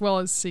as well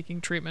as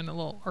seeking treatment a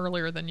little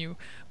earlier than you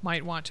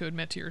might want to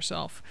admit to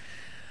yourself.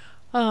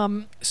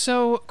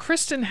 So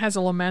Kristen has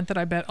a lament that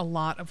I bet a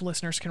lot of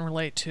listeners can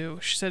relate to.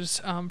 She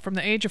says, from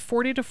the age of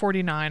 40 to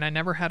 49, I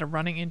never had a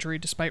running injury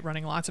despite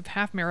running lots of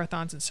half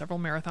marathons and several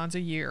marathons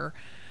a year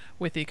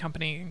with the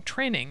accompanying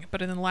training.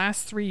 But in the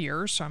last 3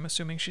 years, so I'm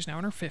assuming she's now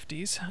in her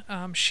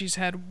 50s, she's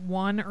had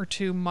 1 or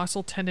 2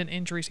 muscle tendon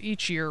injuries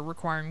each year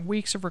requiring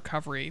weeks of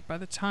recovery. By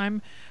the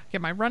time I get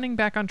my running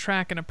back on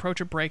track and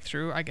approach a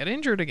breakthrough, I get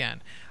injured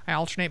again. I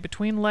alternate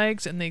between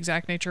legs, and the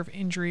exact nature of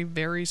injury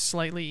varies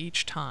slightly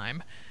each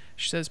time.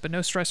 She says, but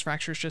no stress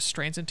fractures, just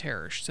strains and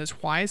tears. She says,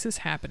 why is this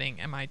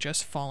happening? Am I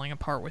just falling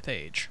apart with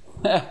age?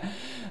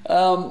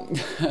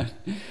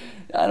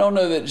 I don't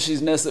know that she's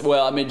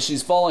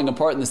she's falling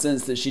apart in the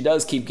sense that she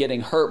does keep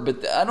getting hurt,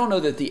 but I don't know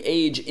that the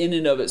age in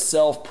and of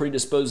itself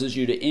predisposes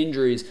you to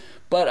injuries.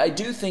 But I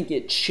do think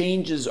it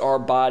changes our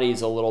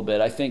bodies a little bit.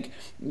 I think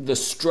the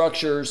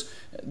structures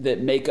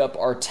that make up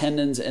our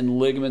tendons and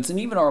ligaments and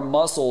even our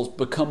muscles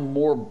become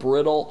more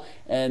brittle,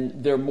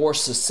 and they're more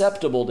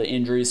susceptible to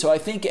injuries. So I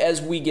think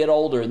as we get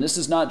older, and this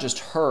is not just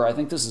her, I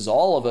think this is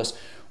all of us,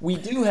 we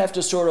do have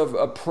to sort of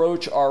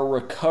approach our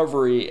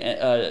recovery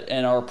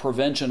and our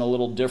prevention a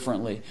little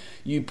differently.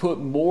 You put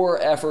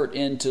more effort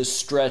into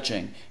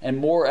stretching and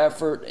more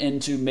effort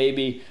into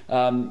maybe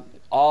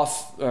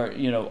off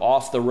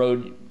the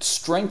road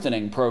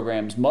strengthening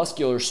programs,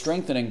 muscular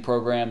strengthening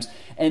programs,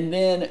 and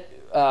then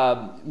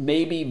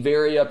maybe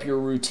vary up your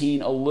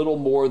routine a little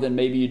more than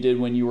maybe you did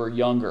when you were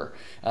younger.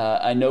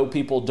 I know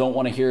people don't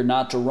want to hear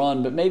not to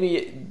run, but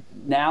maybe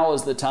now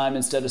is the time,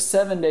 instead of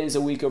 7 days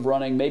a week of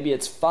running, maybe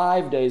it's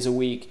 5 days a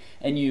week,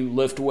 and you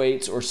lift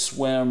weights or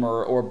swim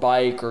or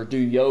bike or do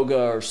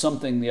yoga or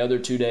something the other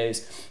 2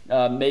 days.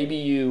 Maybe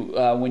you,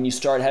 when you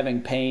start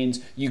having pains,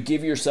 you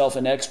give yourself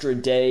an extra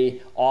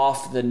day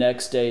off the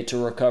next day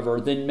to recover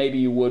than maybe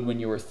you would when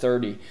you were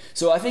 30.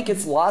 So I think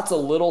it's lots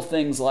of little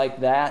things like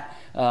that.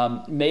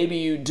 Maybe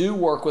you do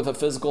work with a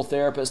physical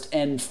therapist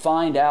and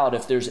find out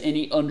if there's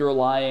any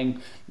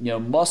underlying,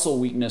 muscle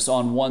weakness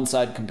on one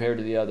side compared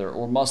to the other,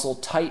 or muscle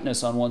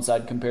tightness on one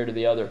side compared to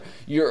the other.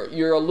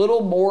 You're a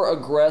little more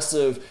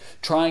aggressive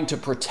trying to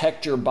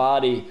protect your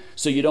body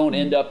so you don't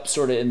end up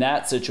sort of in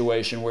that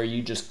situation where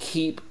you just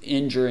keep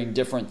injuring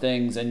different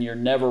things and you're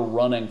never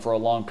running for a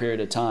long period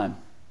of time.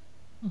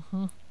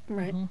 Mm-hmm.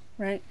 Right,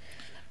 right.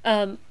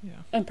 I'm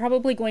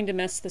probably going to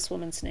mess this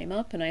woman's name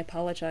up, and I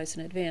apologize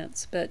in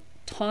advance, but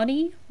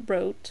Tawny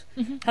wrote,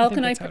 how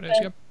can I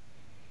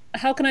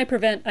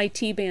prevent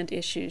IT band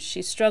issues?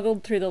 She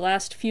struggled through the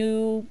last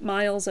few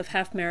miles of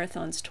half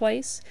marathons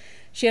twice.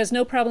 She has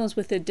no problems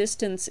with the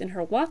distance in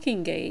her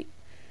walking gait,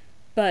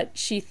 but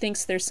she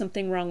thinks there's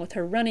something wrong with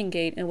her running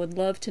gait and would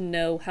love to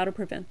know how to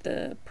prevent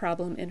the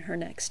problem in her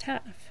next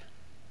half.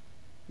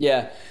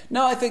 Yeah,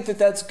 no, I think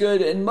that's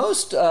good. And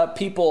most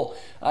people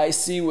I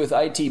see with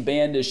IT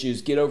band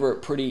issues get over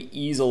it pretty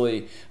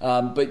easily.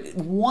 But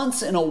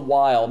once in a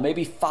while,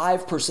 maybe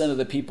 5% of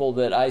the people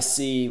that I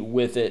see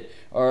with it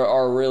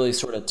are really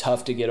sort of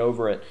tough to get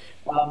over it.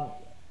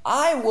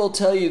 I will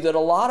tell you that a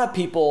lot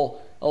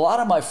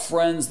of my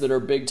friends that are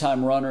big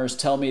time runners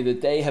tell me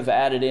that they have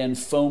added in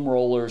foam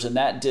rollers and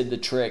that did the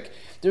trick.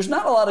 There's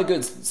not a lot of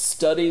good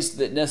studies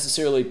that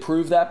necessarily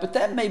prove that, but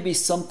that may be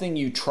something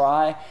you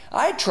try.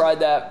 I tried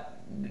that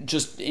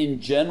just in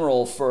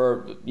general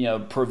for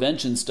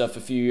prevention stuff a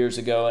few years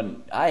ago,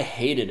 and I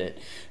hated it.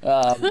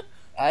 I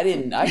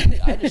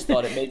just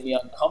thought it made me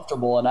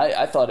uncomfortable, and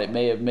I thought it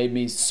may have made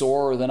me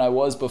sorer than I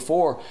was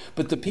before.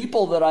 But the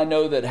people that I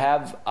know that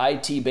have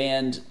IT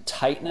band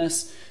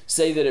tightness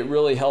say that it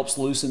really helps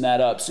loosen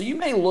that up. So you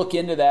may look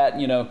into that,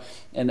 and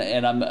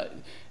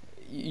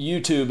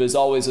YouTube is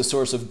always a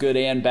source of good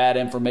and bad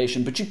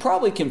information, but you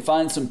probably can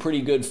find some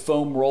pretty good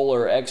foam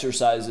roller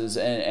exercises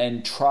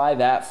and try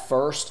that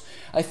first.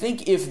 I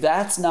think if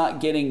that's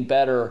not getting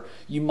better,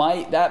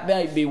 that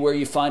might be where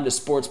you find a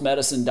sports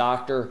medicine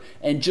doctor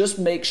and just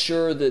make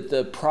sure that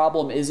the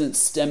problem isn't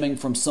stemming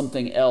from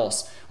something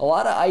else. A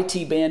lot of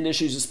IT band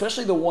issues,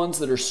 especially the ones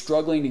that are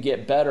struggling to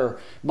get better,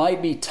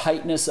 might be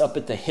tightness up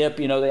at the hip.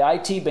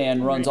 The IT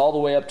band runs all the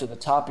way up to the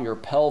top of your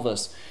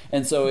pelvis.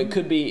 And so it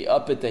could be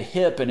up at the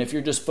hip. And if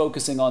you're just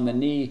focusing on the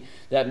knee,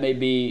 that may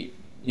be,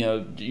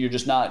 you're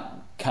just not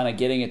kind of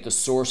getting at the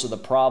source of the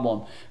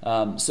problem.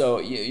 So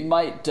you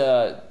might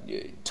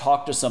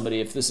talk to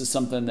somebody if this is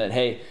something that,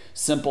 hey,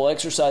 simple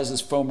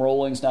exercises, foam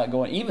rolling's not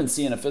going, even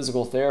seeing a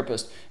physical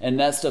therapist, and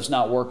that stuff's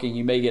not working,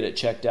 you may get it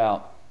checked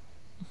out.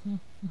 Mm-hmm,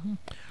 mm-hmm.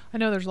 I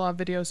know there's a lot of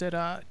videos at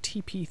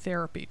TP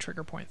Therapy,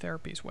 Trigger Point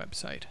Therapy's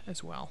website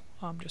as well,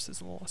 just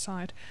as a little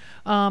aside.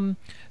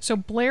 So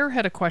Blair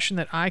had a question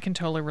that I can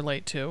totally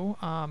relate to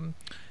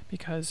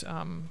because,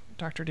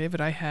 Dr.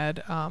 David,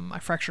 I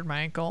fractured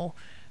my ankle,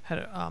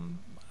 had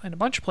in a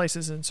bunch of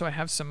places, and so I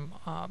have some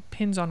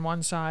pins on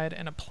one side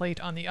and a plate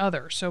on the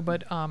other. So,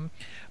 but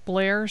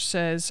Blair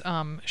says,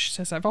 she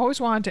says, I've always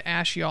wanted to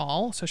ask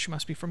y'all, so she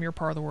must be from your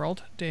part of the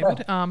world,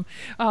 David.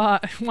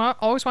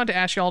 Always wanted to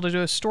ask y'all to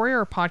do a story or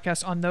a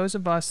podcast on those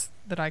of us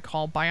that I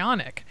call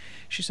bionic.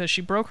 She says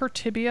she broke her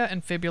tibia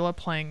and fibula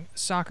playing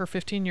soccer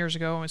 15 years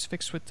ago and was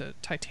fixed with the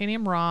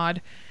titanium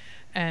rod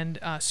and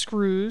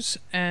screws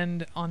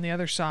and on the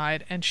other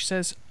side, and she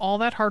says all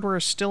that hardware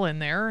is still in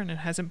there and it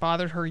hasn't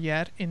bothered her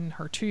yet in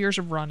her 2 years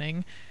of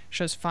running.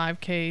 She does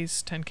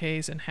 5Ks,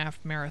 10Ks, and half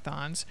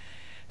marathons.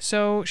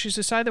 So she's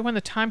decided that when the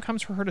time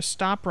comes for her to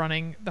stop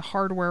running, the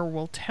hardware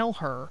will tell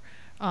her,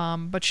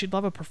 but she'd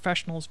love a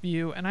professional's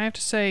view. And I have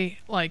to say,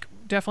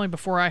 definitely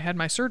before I had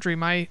my surgery,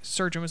 my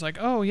surgeon was like,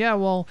 oh yeah,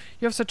 well,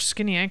 you have such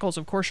skinny ankles,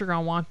 of course you're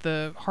going to want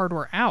the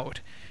hardware out.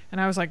 And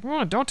I was like,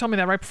 oh, don't tell me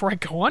that right before I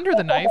go under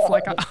the knife.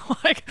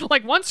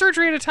 Like one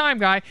surgery at a time,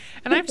 guy.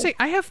 And I have to say,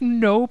 I have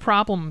no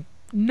problem,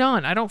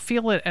 none. I don't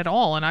feel it at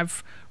all. And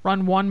I've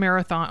run one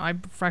marathon. I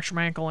fractured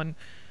my ankle in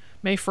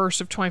May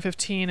 1st of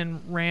 2015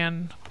 and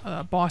ran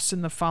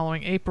Boston the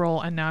following April.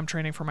 And now I'm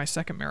training for my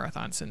second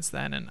marathon since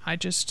then. And I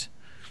just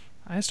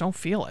don't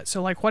feel it.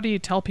 So what do you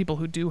tell people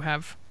who do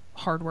have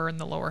hardware in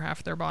the lower half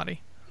of their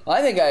body?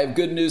 I think I have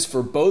good news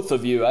for both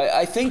of you.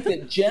 I think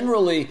that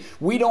generally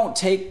we don't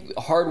take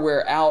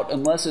hardware out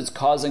unless it's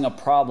causing a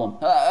problem.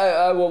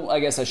 I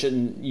guess I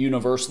shouldn't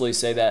universally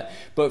say that,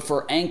 but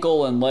for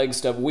ankle and leg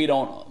stuff, we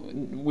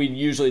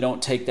usually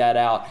don't take that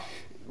out.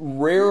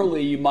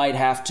 Rarely you might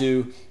have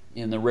to.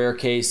 In the rare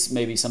case,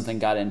 maybe something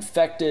got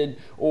infected,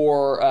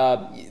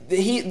 or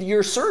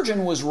your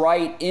surgeon was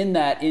right in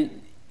that.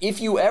 if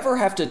you ever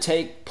have to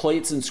take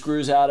plates and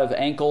screws out of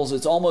ankles,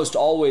 it's almost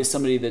always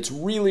somebody that's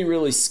really,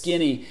 really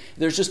skinny.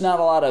 There's just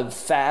not a lot of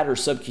fat or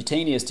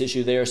subcutaneous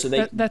tissue there, so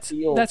that's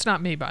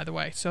not me, by the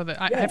way. So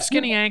that I have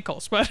skinny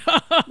ankles, but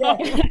So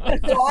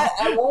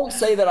I won't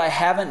say that I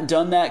haven't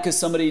done that, because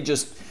somebody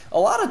just, a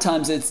lot of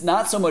times it's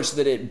not so much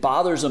that it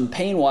bothers them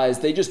pain-wise,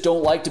 they just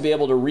don't like to be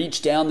able to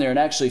reach down there and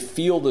actually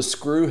feel the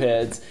screw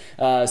heads,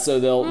 so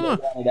they'll run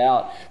it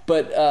out.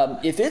 But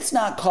if it's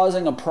not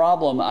causing a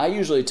problem, I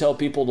usually tell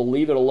people to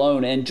leave it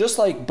alone. And just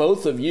like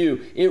both of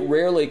you, it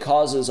rarely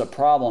causes a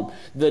problem.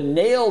 The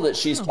nail that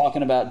she's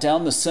talking about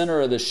down the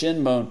center of the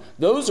shin bone,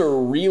 those are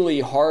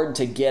really hard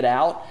to get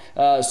out.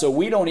 So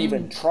we don't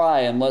even try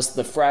unless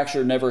the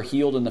fracture never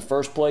healed in the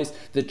first place.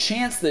 The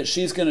chance that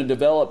she's going to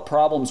develop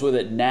problems with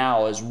it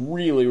now is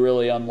really,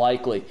 really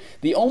unlikely.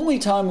 The only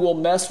time we'll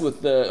mess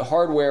with the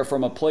hardware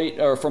from a plate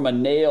or from a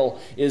nail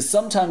is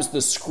sometimes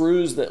the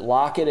screws that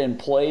lock it in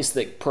place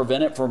that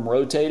prevent it from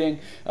rotating.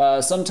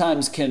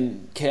 Sometimes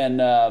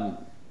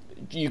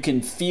you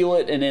can feel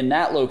it, and in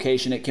that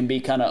location it can be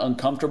kind of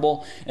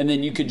uncomfortable, and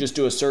then you could just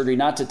do a surgery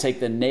not to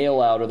take the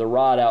nail out or the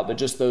rod out, but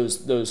just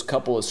those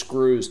couple of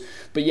screws.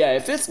 But yeah,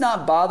 if it's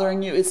not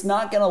bothering you, it's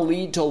not going to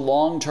lead to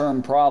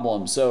long-term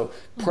problems. So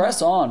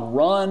press on,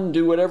 run,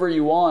 do whatever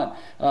you want.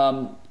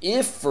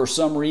 If for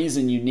some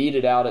reason you need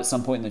it out at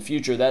some point in the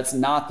future, that's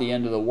not the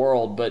end of the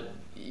world, but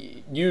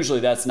usually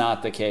that's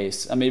not the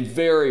case. I mean,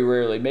 very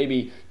rarely,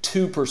 maybe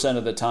 2%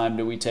 of the time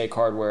do we take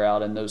hardware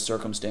out in those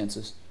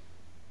circumstances.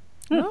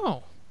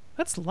 Oh,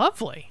 that's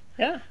lovely.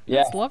 Yeah.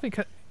 That's lovely.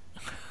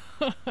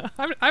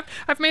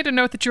 I've made a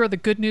note that you're the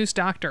good news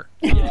doctor.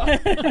 Yeah,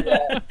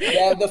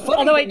 the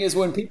funny thing is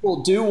when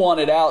people do want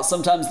it out,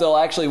 sometimes they'll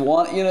actually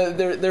want,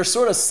 they're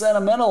sort of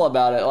sentimental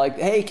about it. Like,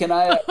 hey, can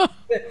I?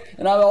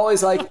 And I'm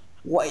always like,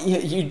 what,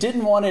 you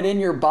didn't want it in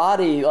your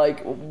body?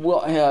 Like,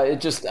 well, yeah,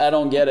 I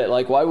don't get it.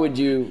 Like, why would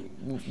you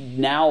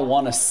now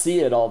want to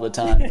see it all the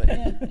time?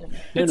 But,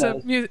 it's a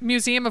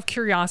museum of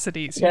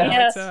curiosities.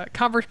 Yes. It's a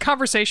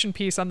conversation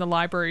piece on the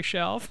library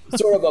shelf.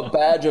 Sort of a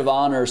badge of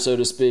honor, so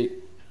to speak.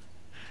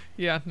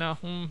 Yeah, no.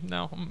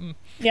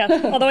 Yeah,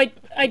 although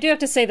I do have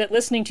to say that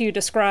listening to you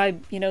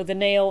describe, the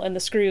nail and the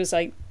screws,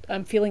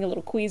 I'm feeling a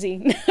little queasy.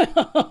 Me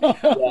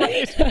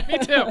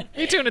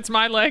too, and it's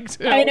my leg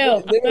too. I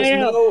know.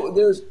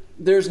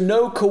 There's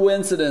no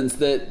coincidence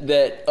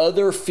that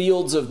other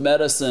fields of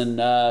medicine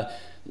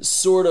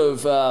sort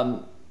of,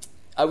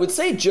 I would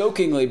say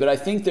jokingly, but I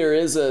think there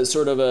is a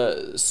sort of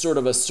a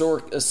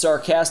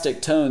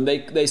sarcastic tone.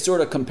 They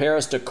sort of compare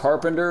us to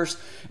carpenters,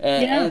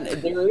 and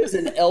there is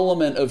an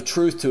element of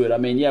truth to it. I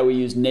mean, we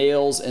use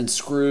nails and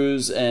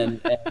screws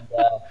and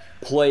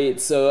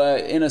plates. So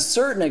in a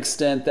certain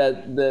extent,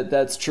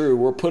 that's true.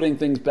 We're putting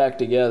things back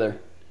together.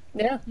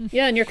 Yeah,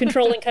 and you're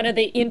controlling kind of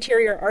the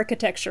interior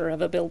architecture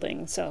of a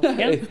building. So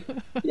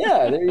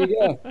yeah, there you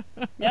go.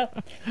 Yeah.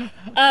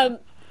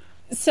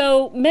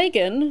 So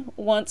Megan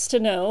wants to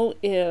know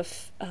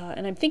if,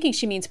 and I'm thinking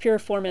she means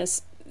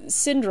piriformis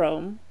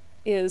syndrome,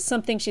 is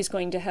something she's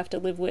going to have to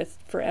live with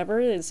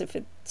forever, as if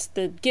it's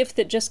the gift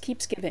that just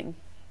keeps giving.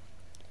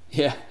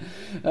 Yeah,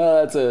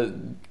 that's a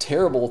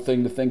terrible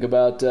thing to think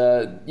about.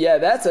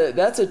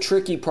 That's a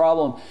tricky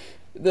problem.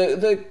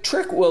 The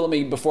trick,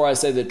 before I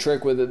say the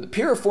trick with it, the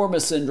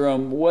piriformis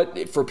syndrome,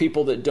 for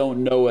people that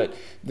don't know it,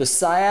 the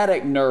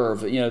sciatic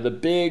nerve, the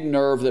big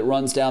nerve that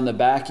runs down the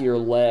back of your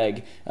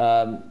leg,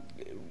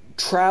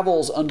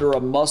 travels under a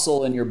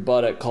muscle in your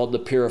buttock called the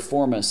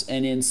piriformis.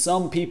 And in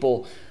some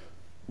people,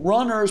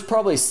 runners,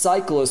 probably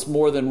cyclists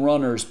more than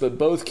runners, but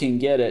both can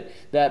get it,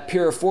 that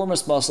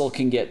piriformis muscle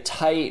can get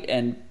tight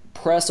and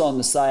press on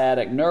the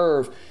sciatic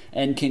nerve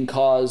and can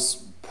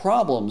cause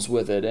problems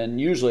with it. And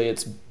usually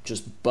it's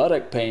just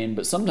buttock pain,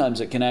 but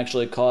sometimes it can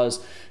actually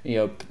cause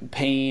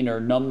pain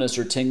or numbness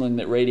or tingling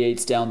that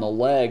radiates down the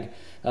leg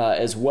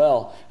as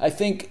well. I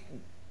think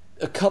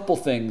a couple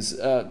things.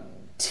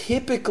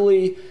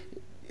 Typically,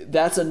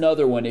 that's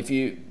another one.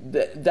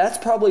 That's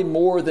probably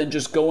more than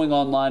just going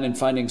online and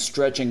finding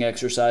stretching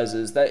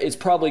exercises. That it's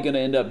probably going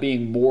to end up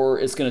being more.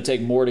 It's going to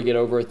take more to get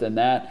over it than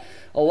that.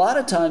 A lot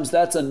of times,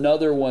 that's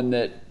another one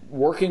that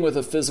working with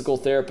a physical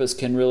therapist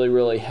can really,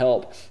 really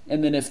help.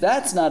 And then if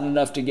that's not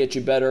enough to get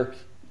you better,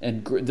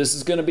 and this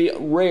is going to be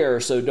rare,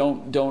 so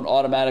don't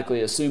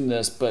automatically assume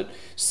this, but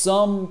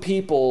some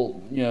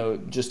people,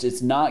 just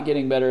it's not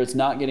getting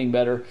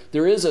better.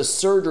 There is a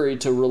surgery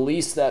to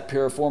release that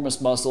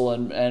piriformis muscle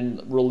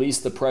and release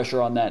the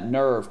pressure on that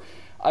nerve.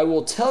 I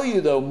will tell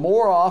you, though,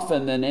 more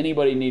often than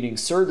anybody needing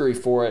surgery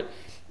for it,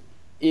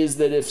 is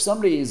that if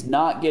somebody is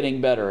not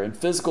getting better and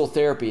physical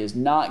therapy is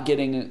not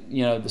getting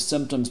the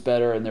symptoms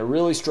better, and they're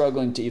really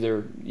struggling to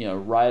either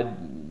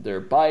ride their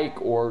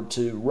bike or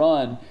to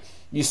run,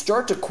 you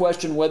start to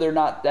question whether or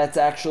not that's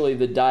actually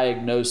the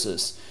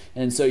diagnosis.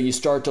 And so you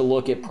start to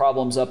look at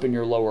problems up in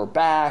your lower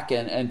back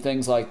and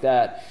things like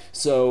that.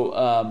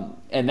 So,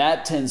 and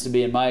that tends to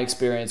be, in my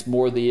experience,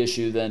 more the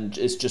issue than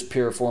it's just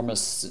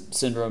piriformis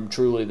syndrome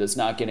truly that's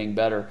not getting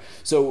better.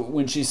 So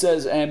when she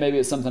says, maybe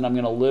it's something I'm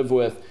going to live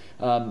with,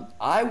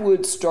 I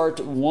would start,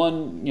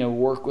 one,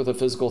 work with a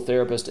physical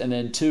therapist, and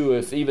then two,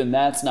 if even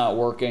that's not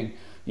working,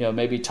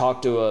 maybe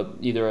talk to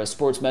either a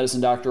sports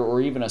medicine doctor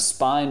or even a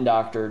spine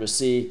doctor to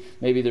see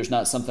maybe there's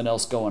not something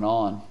else going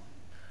on.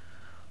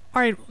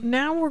 All right,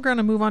 now we're going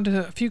to move on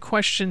to a few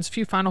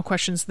final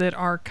questions that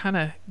are kind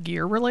of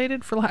gear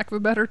related, for lack of a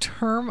better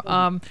term.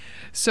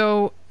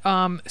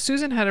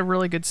 Susan had a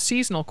really good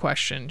seasonal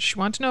question. She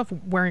wanted to know if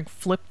wearing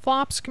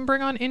flip-flops can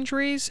bring on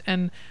injuries,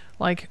 and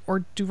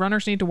or do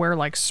runners need to wear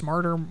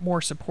smarter,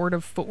 more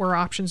supportive footwear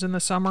options in the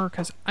summer?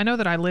 Because I know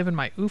that I live in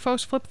my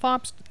OOFOS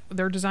flip-flops.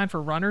 They're designed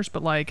for runners,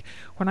 but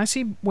when I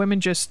see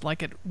women just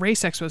at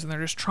race expos and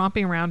they're just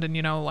tromping around in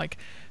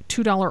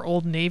 $2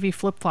 Old Navy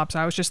flip-flops,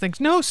 I was just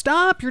thinking, no,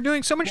 stop, you're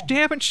doing so much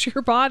damage to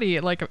your body.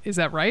 Is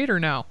that right or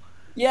no?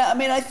 Yeah,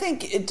 I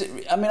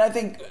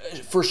think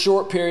for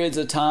short periods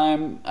of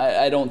time,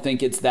 I don't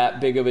think it's that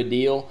big of a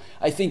deal.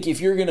 I think if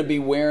you're going to be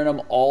wearing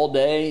them all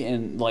day,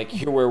 and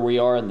here where we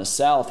are in the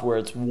South where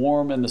it's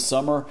warm in the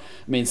summer,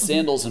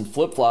 sandals and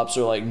flip-flops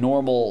are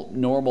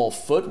normal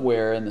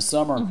footwear in the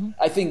summer. Mm-hmm.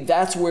 I think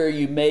that's where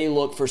you may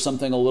look for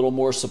something a little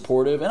more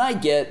supportive. And I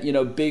get,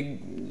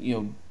 big,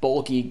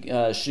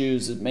 bulky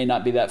shoes, it may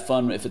not be that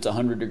fun if it's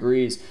 100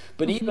 degrees,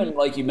 but even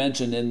like you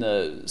mentioned in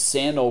the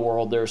sandal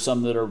world, there are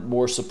some that are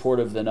more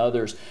supportive than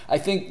others. I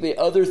think the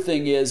other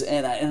thing is, you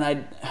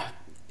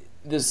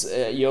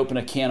open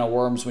a can of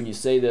worms when you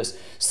say this,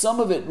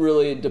 some of it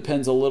really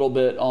depends a little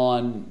bit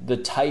on the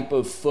type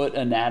of foot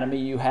anatomy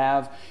you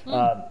have.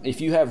 If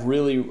you have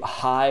really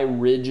high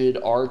rigid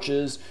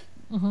arches,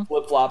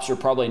 flip-flops are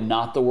probably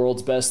not the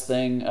world's best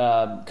thing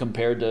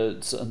compared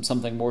to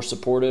something more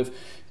supportive.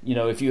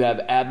 If you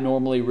have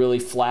abnormally really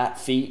flat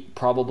feet,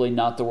 probably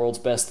not the world's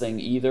best thing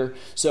either.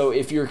 So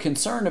if you're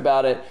concerned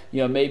about it,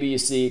 maybe you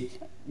see,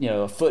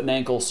 a foot and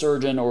ankle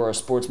surgeon or a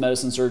sports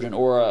medicine surgeon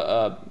or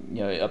a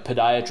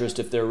podiatrist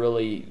if they're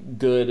really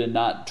good and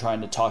not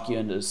trying to talk you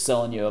into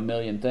selling you a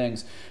million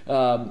things.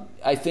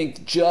 I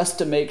think just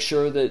to make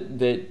sure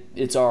that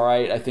it's all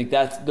right, I think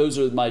those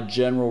are my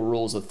general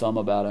rules of thumb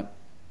about it.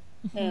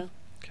 Yeah.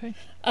 Okay.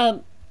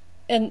 And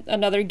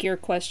another gear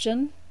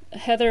question.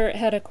 Heather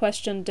had a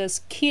question,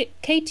 does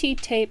KT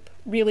tape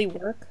really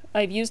work?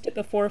 I've used it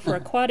before for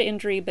a quad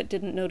injury but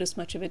didn't notice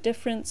much of a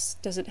difference.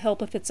 Does it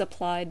help if it's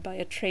applied by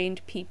a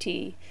trained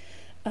PT?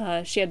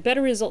 She had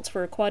better results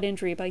for a quad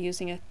injury by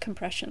using a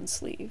compression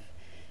sleeve.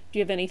 Do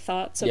you have any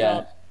thoughts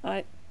about...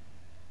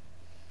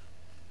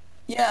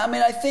 Yeah,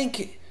 I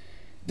think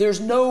there's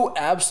no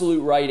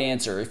absolute right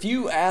answer. If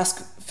you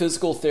ask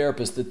physical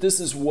therapists that this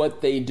is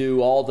what they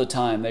do all the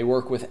time, they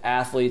work with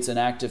athletes and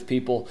active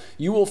people,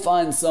 you will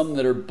find some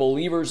that are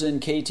believers in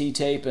KT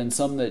tape and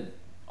some that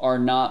are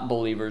not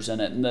believers in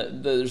it.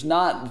 And there's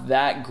not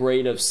that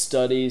great of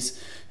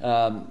studies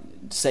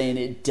saying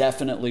it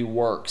definitely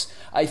works.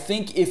 I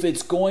think if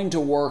it's going to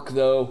work,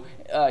 though,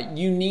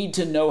 you need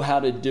to know how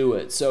to do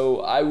it.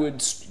 So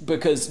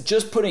because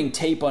just putting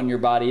tape on your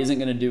body isn't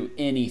going to do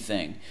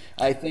anything.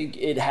 I think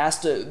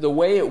the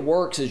way it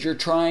works is you're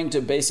trying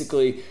to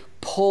basically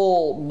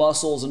pull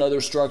muscles and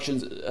other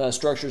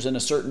structures in a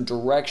certain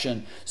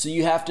direction. So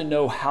you have to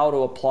know how to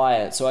apply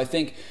it. So I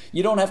think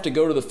you don't have to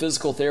go to the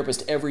physical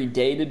therapist every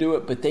day to do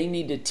it, but they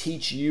need to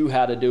teach you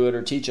how to do it,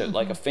 or teach it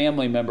like a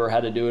family member how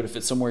to do it if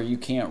it's somewhere you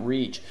can't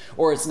reach,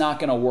 or it's not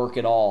going to work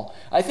at all.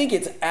 I think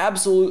it's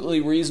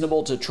absolutely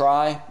reasonable to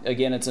try.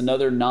 Again, it's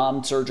another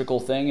non-surgical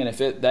thing, and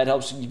if that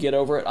helps you get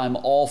over it, I'm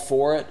all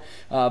for it.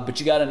 But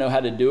you got to know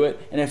how to do it.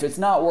 And if it's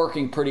not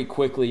working pretty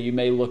quickly, you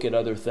may look at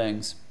other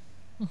things.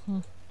 Mm-hmm.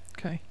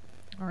 Okay.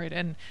 All right.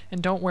 And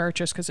don't wear it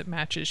just because it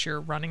matches your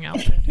running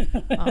outfit.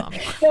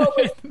 If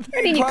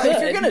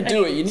you're going to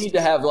do it, you need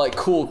to have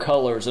cool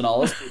colors and all.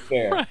 Let's be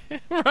fair.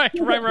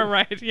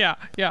 Right. Yeah.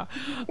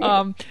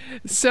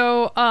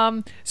 So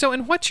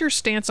and what's your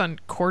stance on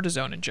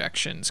cortisone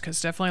injections? Because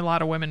definitely a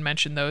lot of women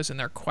mention those in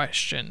their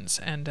questions.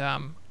 And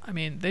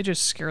they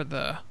just scare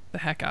the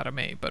heck out of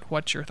me. But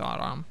what's your thought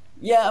on them?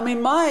 Yeah,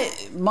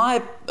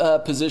 my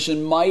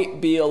position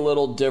might be a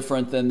little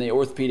different than the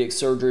orthopedic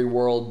surgery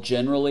world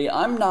generally.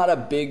 I'm not a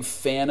big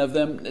fan of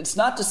them. It's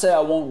not to say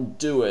I won't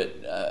do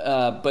it,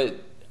 but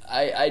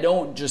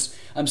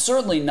I'm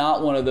certainly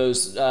not one of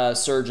those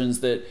surgeons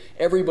that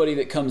everybody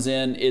that comes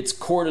in, it's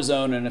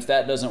cortisone, and if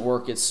that doesn't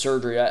work, it's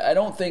surgery. I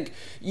don't think,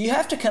 you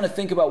have to kind of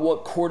think about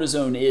what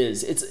cortisone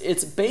is.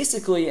 It's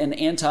basically an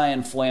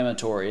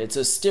anti-inflammatory. It's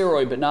a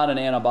steroid, but not an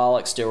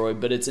anabolic steroid,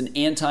 but it's an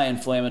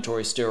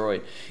anti-inflammatory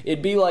steroid.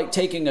 It'd be like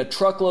taking a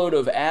truckload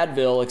of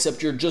Advil,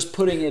 except you're just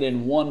putting it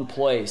in one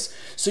place.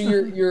 So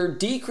you're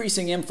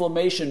decreasing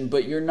inflammation,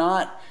 but you're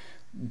not,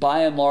 by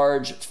and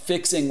large,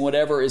 fixing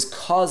whatever is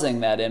causing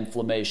that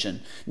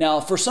inflammation. Now,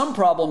 for some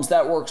problems,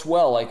 that works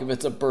well. Like if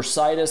it's a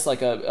bursitis,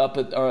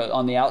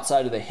 on the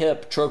outside of the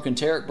hip,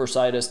 trochanteric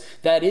bursitis,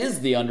 that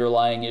is the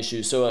underlying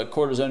issue. So a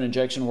cortisone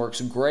injection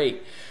works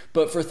great.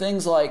 But for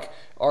things like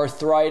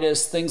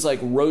arthritis, things like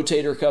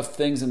rotator cuff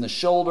things in the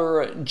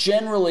shoulder.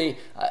 Generally,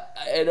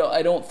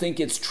 I don't think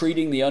it's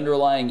treating the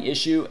underlying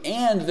issue.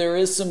 And there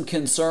is some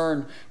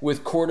concern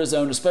with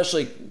cortisone,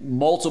 especially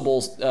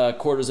multiple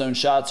cortisone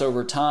shots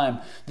over time,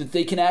 that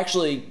they can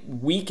actually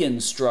weaken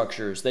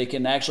structures. They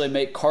can actually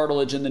make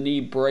cartilage in the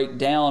knee break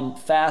down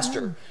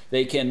faster.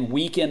 They can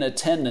weaken a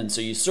tendon.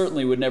 So you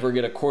certainly would never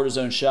get a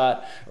cortisone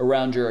shot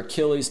around your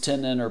Achilles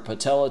tendon or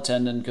patella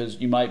tendon because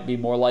you might be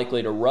more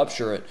likely to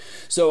rupture it.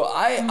 So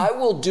I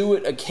will do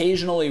it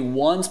occasionally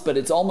once, but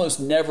it's almost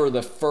never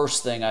the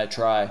first thing I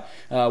try.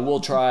 We'll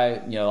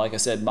try, like I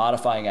said,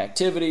 modifying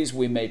activities.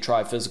 We may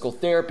try physical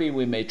therapy.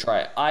 We may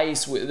try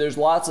ice. There's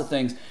lots of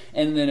things.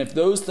 And then if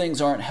those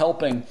things aren't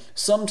helping,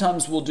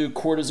 sometimes we'll do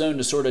cortisone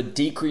to sort of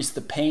decrease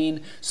the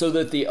pain so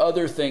that the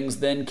other things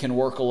then can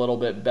work a little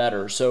bit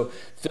better. So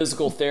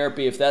physical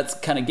therapy, if that's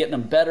kind of getting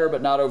them better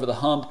but not over the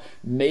hump,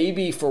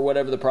 maybe for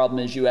whatever the problem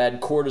is, you add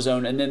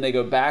cortisone and then they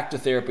go back to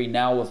therapy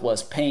now with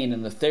less pain,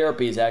 and the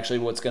therapy is actually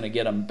what's going to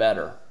get them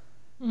better.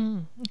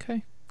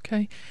 Okay.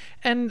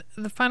 And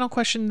the final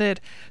question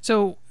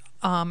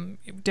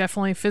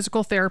definitely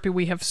physical therapy.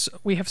 We have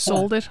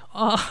sold it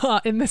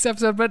in this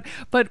episode,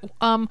 but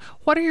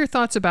what are your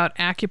thoughts about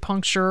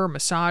acupuncture,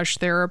 massage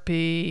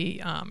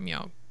therapy,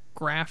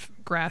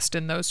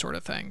 Graston, those sort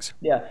of things?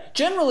 Yeah,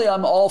 generally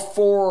I'm all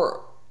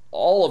for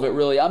all of it,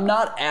 really. I'm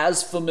not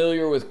as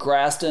familiar with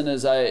Graston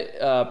as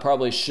I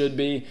probably should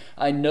be.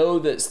 I know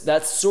that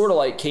that's sort of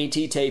like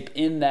KT tape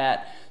in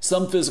that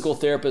some physical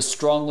therapists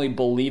strongly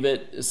believe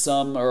it.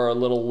 Some are a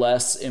little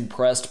less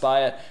impressed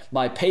by it.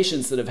 My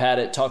patients that have had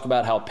it talk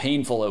about how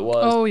painful it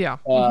was. Oh, yeah.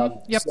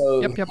 Yep.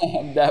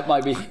 That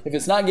might be, if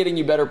it's not getting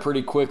you better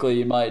pretty quickly,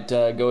 you might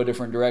go a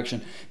different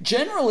direction.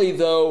 Generally,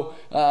 though,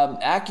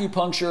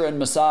 acupuncture and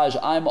massage,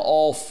 I'm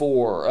all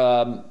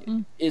for.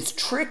 It's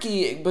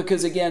tricky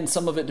because, again,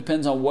 some of it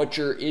depends on what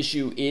your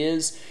issue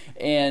is.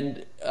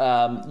 And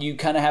you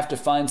kind of have to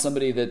find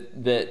somebody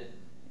that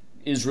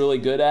is really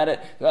good at it.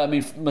 I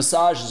mean,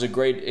 massage is a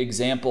great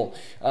example.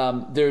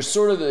 There's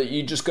sort of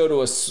you just go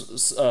to a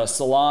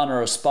salon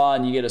or a spa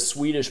and you get a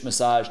Swedish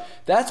massage.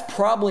 That's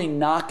probably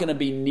not going to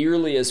be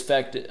nearly as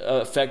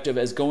effective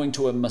as going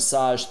to a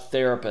massage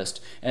therapist.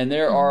 And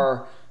there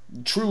are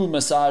true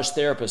massage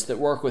therapists that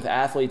work with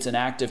athletes and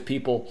active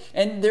people,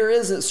 and there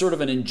is a sort of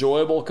an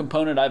enjoyable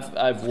component.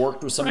 I've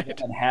worked with some of them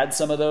and had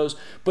some of those,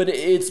 but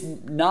it's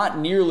not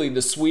nearly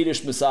the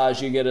Swedish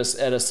massage you get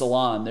at a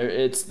salon.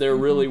 They're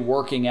really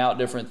working out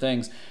different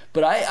things.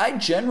 But I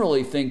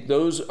generally think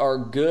those are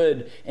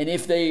good, and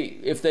if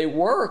they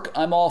work,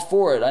 I'm all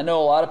for it. I know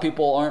a lot of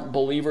people aren't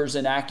believers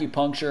in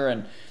acupuncture,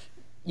 and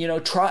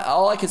try.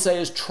 All I can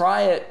say is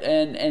try it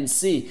and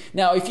see.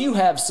 Now, if you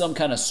have some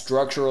kind of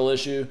structural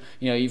issue,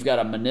 you've got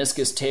a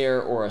meniscus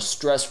tear or a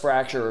stress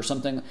fracture or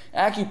something,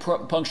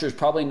 acupuncture is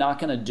probably not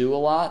going to do a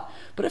lot.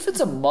 But if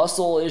it's a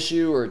muscle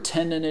issue or a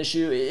tendon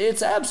issue,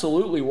 it's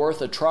absolutely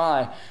worth a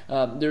try.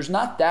 There's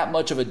not that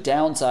much of a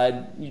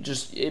downside.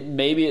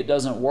 Maybe it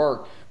doesn't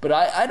work. But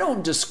I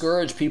don't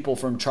discourage people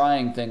from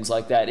trying things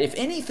like that. If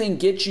anything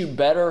gets you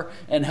better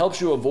and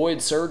helps you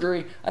avoid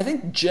surgery, I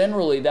think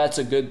generally that's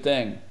a good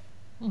thing.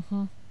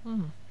 Well,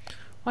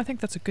 I think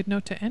that's a good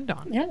note to end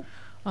on. Yeah.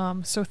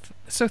 So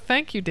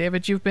thank you,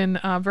 David. You've been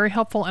very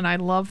helpful, and I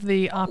love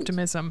the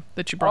optimism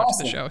that you brought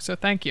to the show. So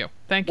thank you.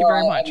 Thank you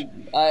very much.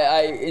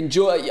 I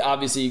enjoy,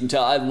 obviously, you can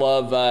tell, I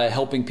love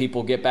helping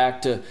people get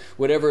back to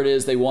whatever it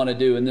is they want to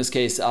do. In this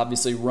case,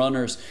 obviously,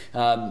 runners.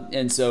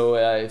 And so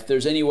if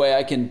there's any way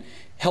I can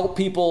help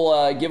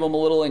people, give them a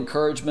little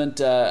encouragement,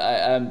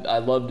 I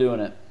love doing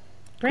it.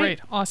 Great.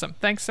 Awesome.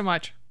 Thanks so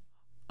much.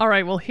 All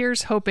right, well,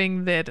 here's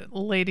hoping that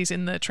ladies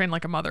in the Train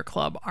Like a Mother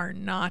Club are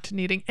not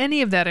needing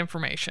any of that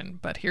information.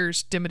 But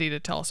here's Dimity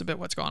to tell us a bit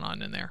what's going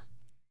on in there.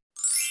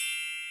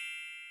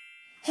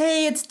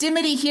 Hey, it's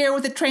Dimity here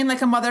with the Train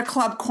Like a Mother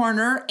Club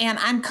Corner, and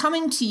I'm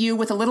coming to you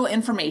with a little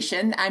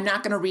information. I'm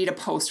not going to read a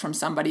post from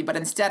somebody, but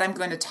instead I'm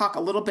going to talk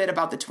a little bit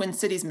about the Twin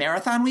Cities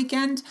Marathon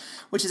Weekend,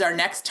 which is our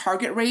next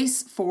target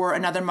race for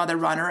Another Mother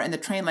Runner and the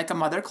Train Like a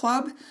Mother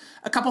Club.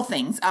 A couple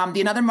things.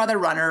 The Another Mother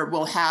Runner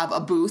will have a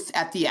booth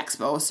at the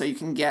expo, so you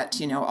can get,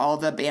 all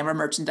the Bama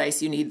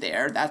merchandise you need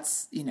there.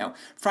 That's,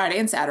 Friday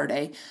and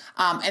Saturday.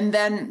 And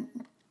then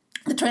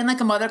the Train Like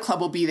a Mother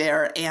Club will be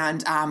there,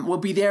 and we'll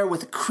be there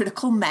with a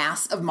critical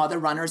mass of mother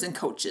runners and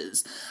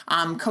coaches.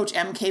 Coach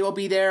MK will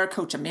be there.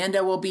 Coach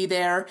Amanda will be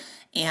there.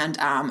 And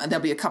there'll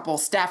be a couple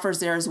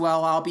staffers there as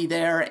well. I'll be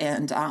there.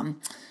 And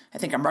I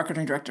think our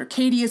marketing director,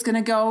 Katie, is going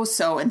to go.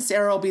 And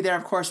Sarah will be there,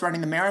 of course,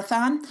 running the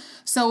marathon.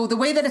 So the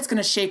way that it's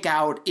going to shake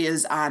out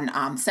is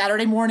on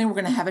Saturday morning, we're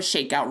going to have a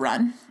shakeout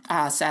run,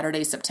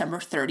 Saturday, September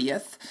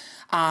 30th.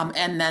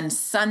 And then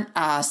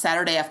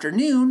Saturday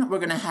afternoon, we're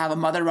going to have a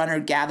mother runner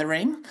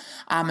gathering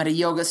at a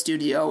yoga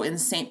studio in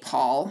St.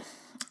 Paul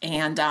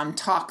and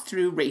talk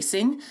through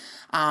racing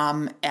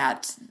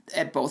at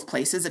both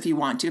places if you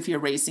want to, if you're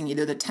racing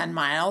either the 10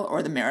 mile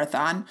or the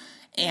marathon,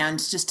 and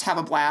just have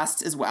a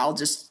blast as well.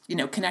 Just,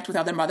 connect with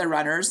other mother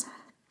runners.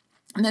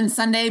 And then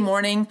Sunday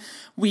morning,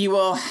 we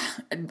will,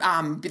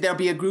 there'll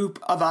be a group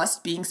of us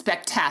being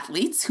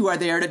spectathletes who are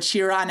there to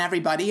cheer on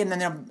everybody. And then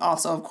there'll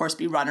also, of course,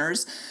 be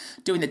runners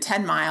doing the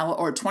 10-mile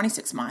or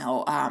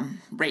 26-mile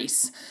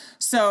race.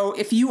 So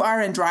if you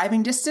are in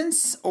driving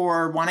distance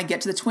or want to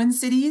get to the Twin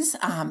Cities,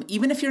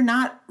 even if you're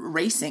not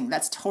racing,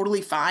 that's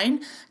totally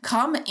fine.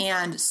 Come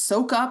and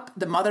soak up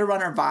the Mother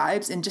Runner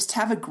vibes and just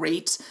have a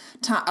great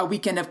a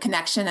weekend of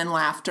connection and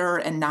laughter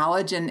and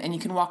knowledge. And you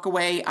can walk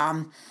away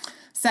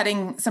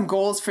setting some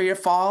goals for your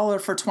fall or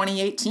for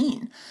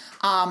 2018.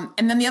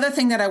 And then the other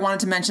thing that I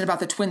wanted to mention about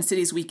the Twin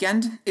Cities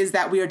weekend is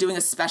that we are doing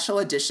a special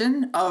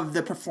edition of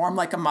the Perform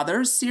Like a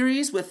Mother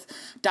series with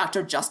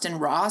Dr. Justin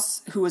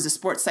Ross, who is a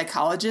sports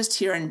psychologist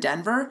here in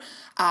Denver.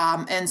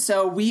 And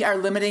so we are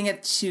limiting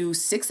it to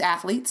 6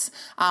 athletes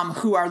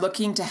who are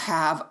looking to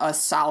have a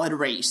solid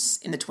race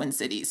in the Twin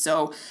Cities.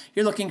 So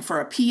you're looking for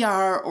a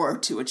PR or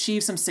to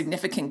achieve some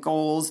significant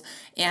goals.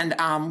 And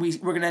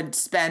we're going to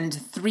spend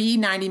 3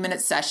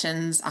 90-minute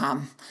sessions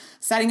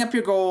setting up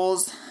your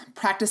goals,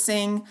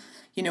 practicing,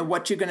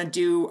 what you're going to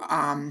do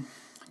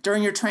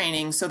during your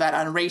training so that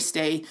on race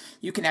day,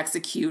 you can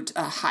execute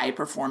a high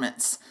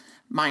performance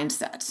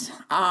mindset.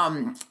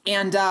 And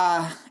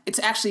it's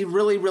actually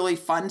really, really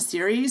fun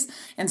series.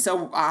 And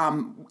so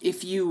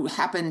if you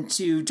happen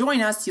to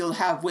join us, you'll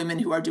have women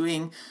who are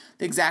doing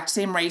the exact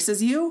same race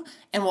as you.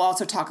 And we'll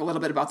also talk a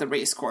little bit about the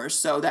race course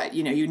so that,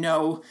 you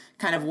know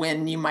kind of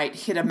when you might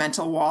hit a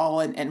mental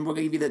wall, and we're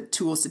going to give you the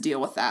tools to deal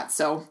with that.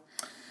 So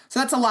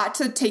that's a lot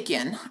to take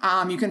in.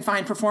 You can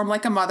find Perform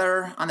Like a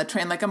Mother on the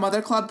Train Like a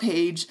Mother Club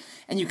page,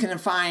 and you can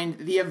find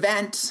the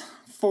event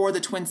for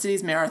the Twin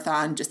Cities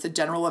Marathon, just a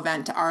general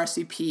event to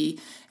RSVP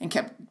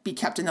and be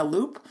kept in the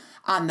loop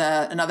on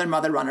the Another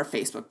Mother Runner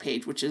Facebook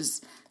page, which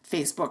is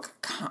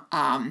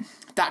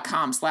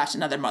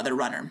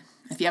facebook.com/AnotherMotherRunner.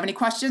 If you have any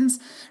questions,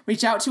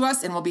 reach out to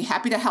us and we'll be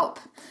happy to help.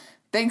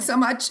 Thanks so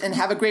much and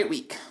have a great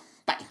week.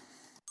 Bye.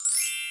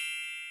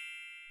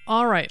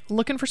 All right,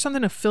 looking for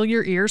something to fill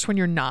your ears when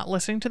you're not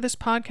listening to this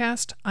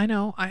podcast? I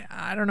know,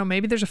 I don't know,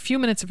 maybe there's a few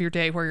minutes of your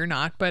day where you're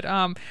not, but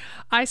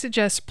I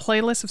suggest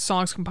playlists of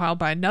songs compiled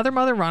by Another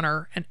Mother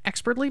Runner and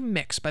expertly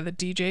mixed by the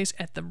DJs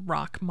at the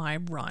Rock My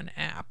Run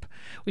app.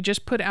 We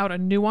just put out a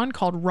new one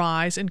called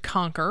Rise and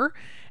Conquer,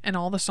 and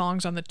all the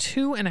songs on the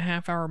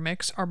 2.5-hour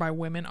mix are by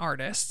women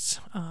artists.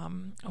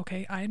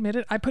 Okay, I admit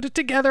it. I put it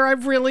together. I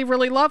really,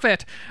 really love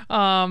it.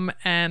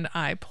 And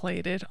I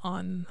played it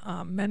on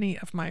many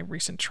of my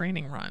recent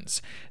training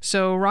runs.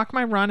 So Rock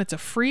My Run, it's a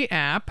free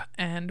app,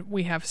 and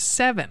we have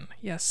 7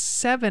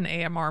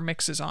 AMR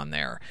mixes on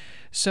there.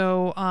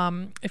 So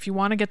if you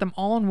want to get them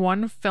all in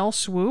one fell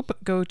swoop,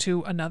 go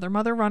to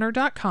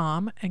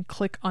anothermotherrunner.com and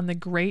click on the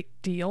Great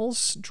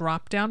Deals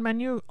drop-down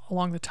menu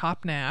along the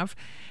top nav,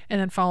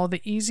 and then follow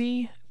the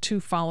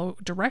easy-to-follow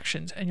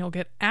directions, and you'll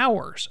get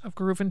hours of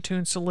groovin'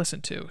 tunes to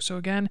listen to. So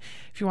again,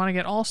 if you want to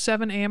get all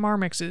 7 AMR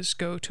mixes,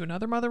 go to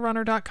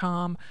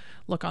anothermotherrunner.com,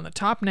 look on the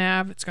top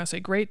nav, it's going to say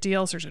Great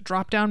Deals, there's a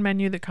drop-down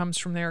menu that comes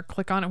from there,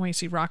 click on it when you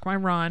see Rock My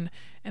Run,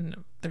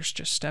 and there's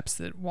just steps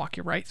that walk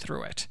you right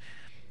through it.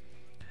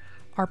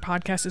 Our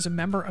podcast is a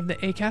member of the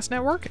ACAST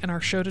Network, and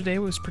our show today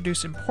was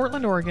produced in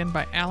Portland, Oregon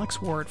by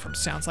Alex Ward from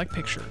Sounds Like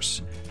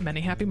Pictures. Many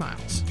happy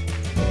miles.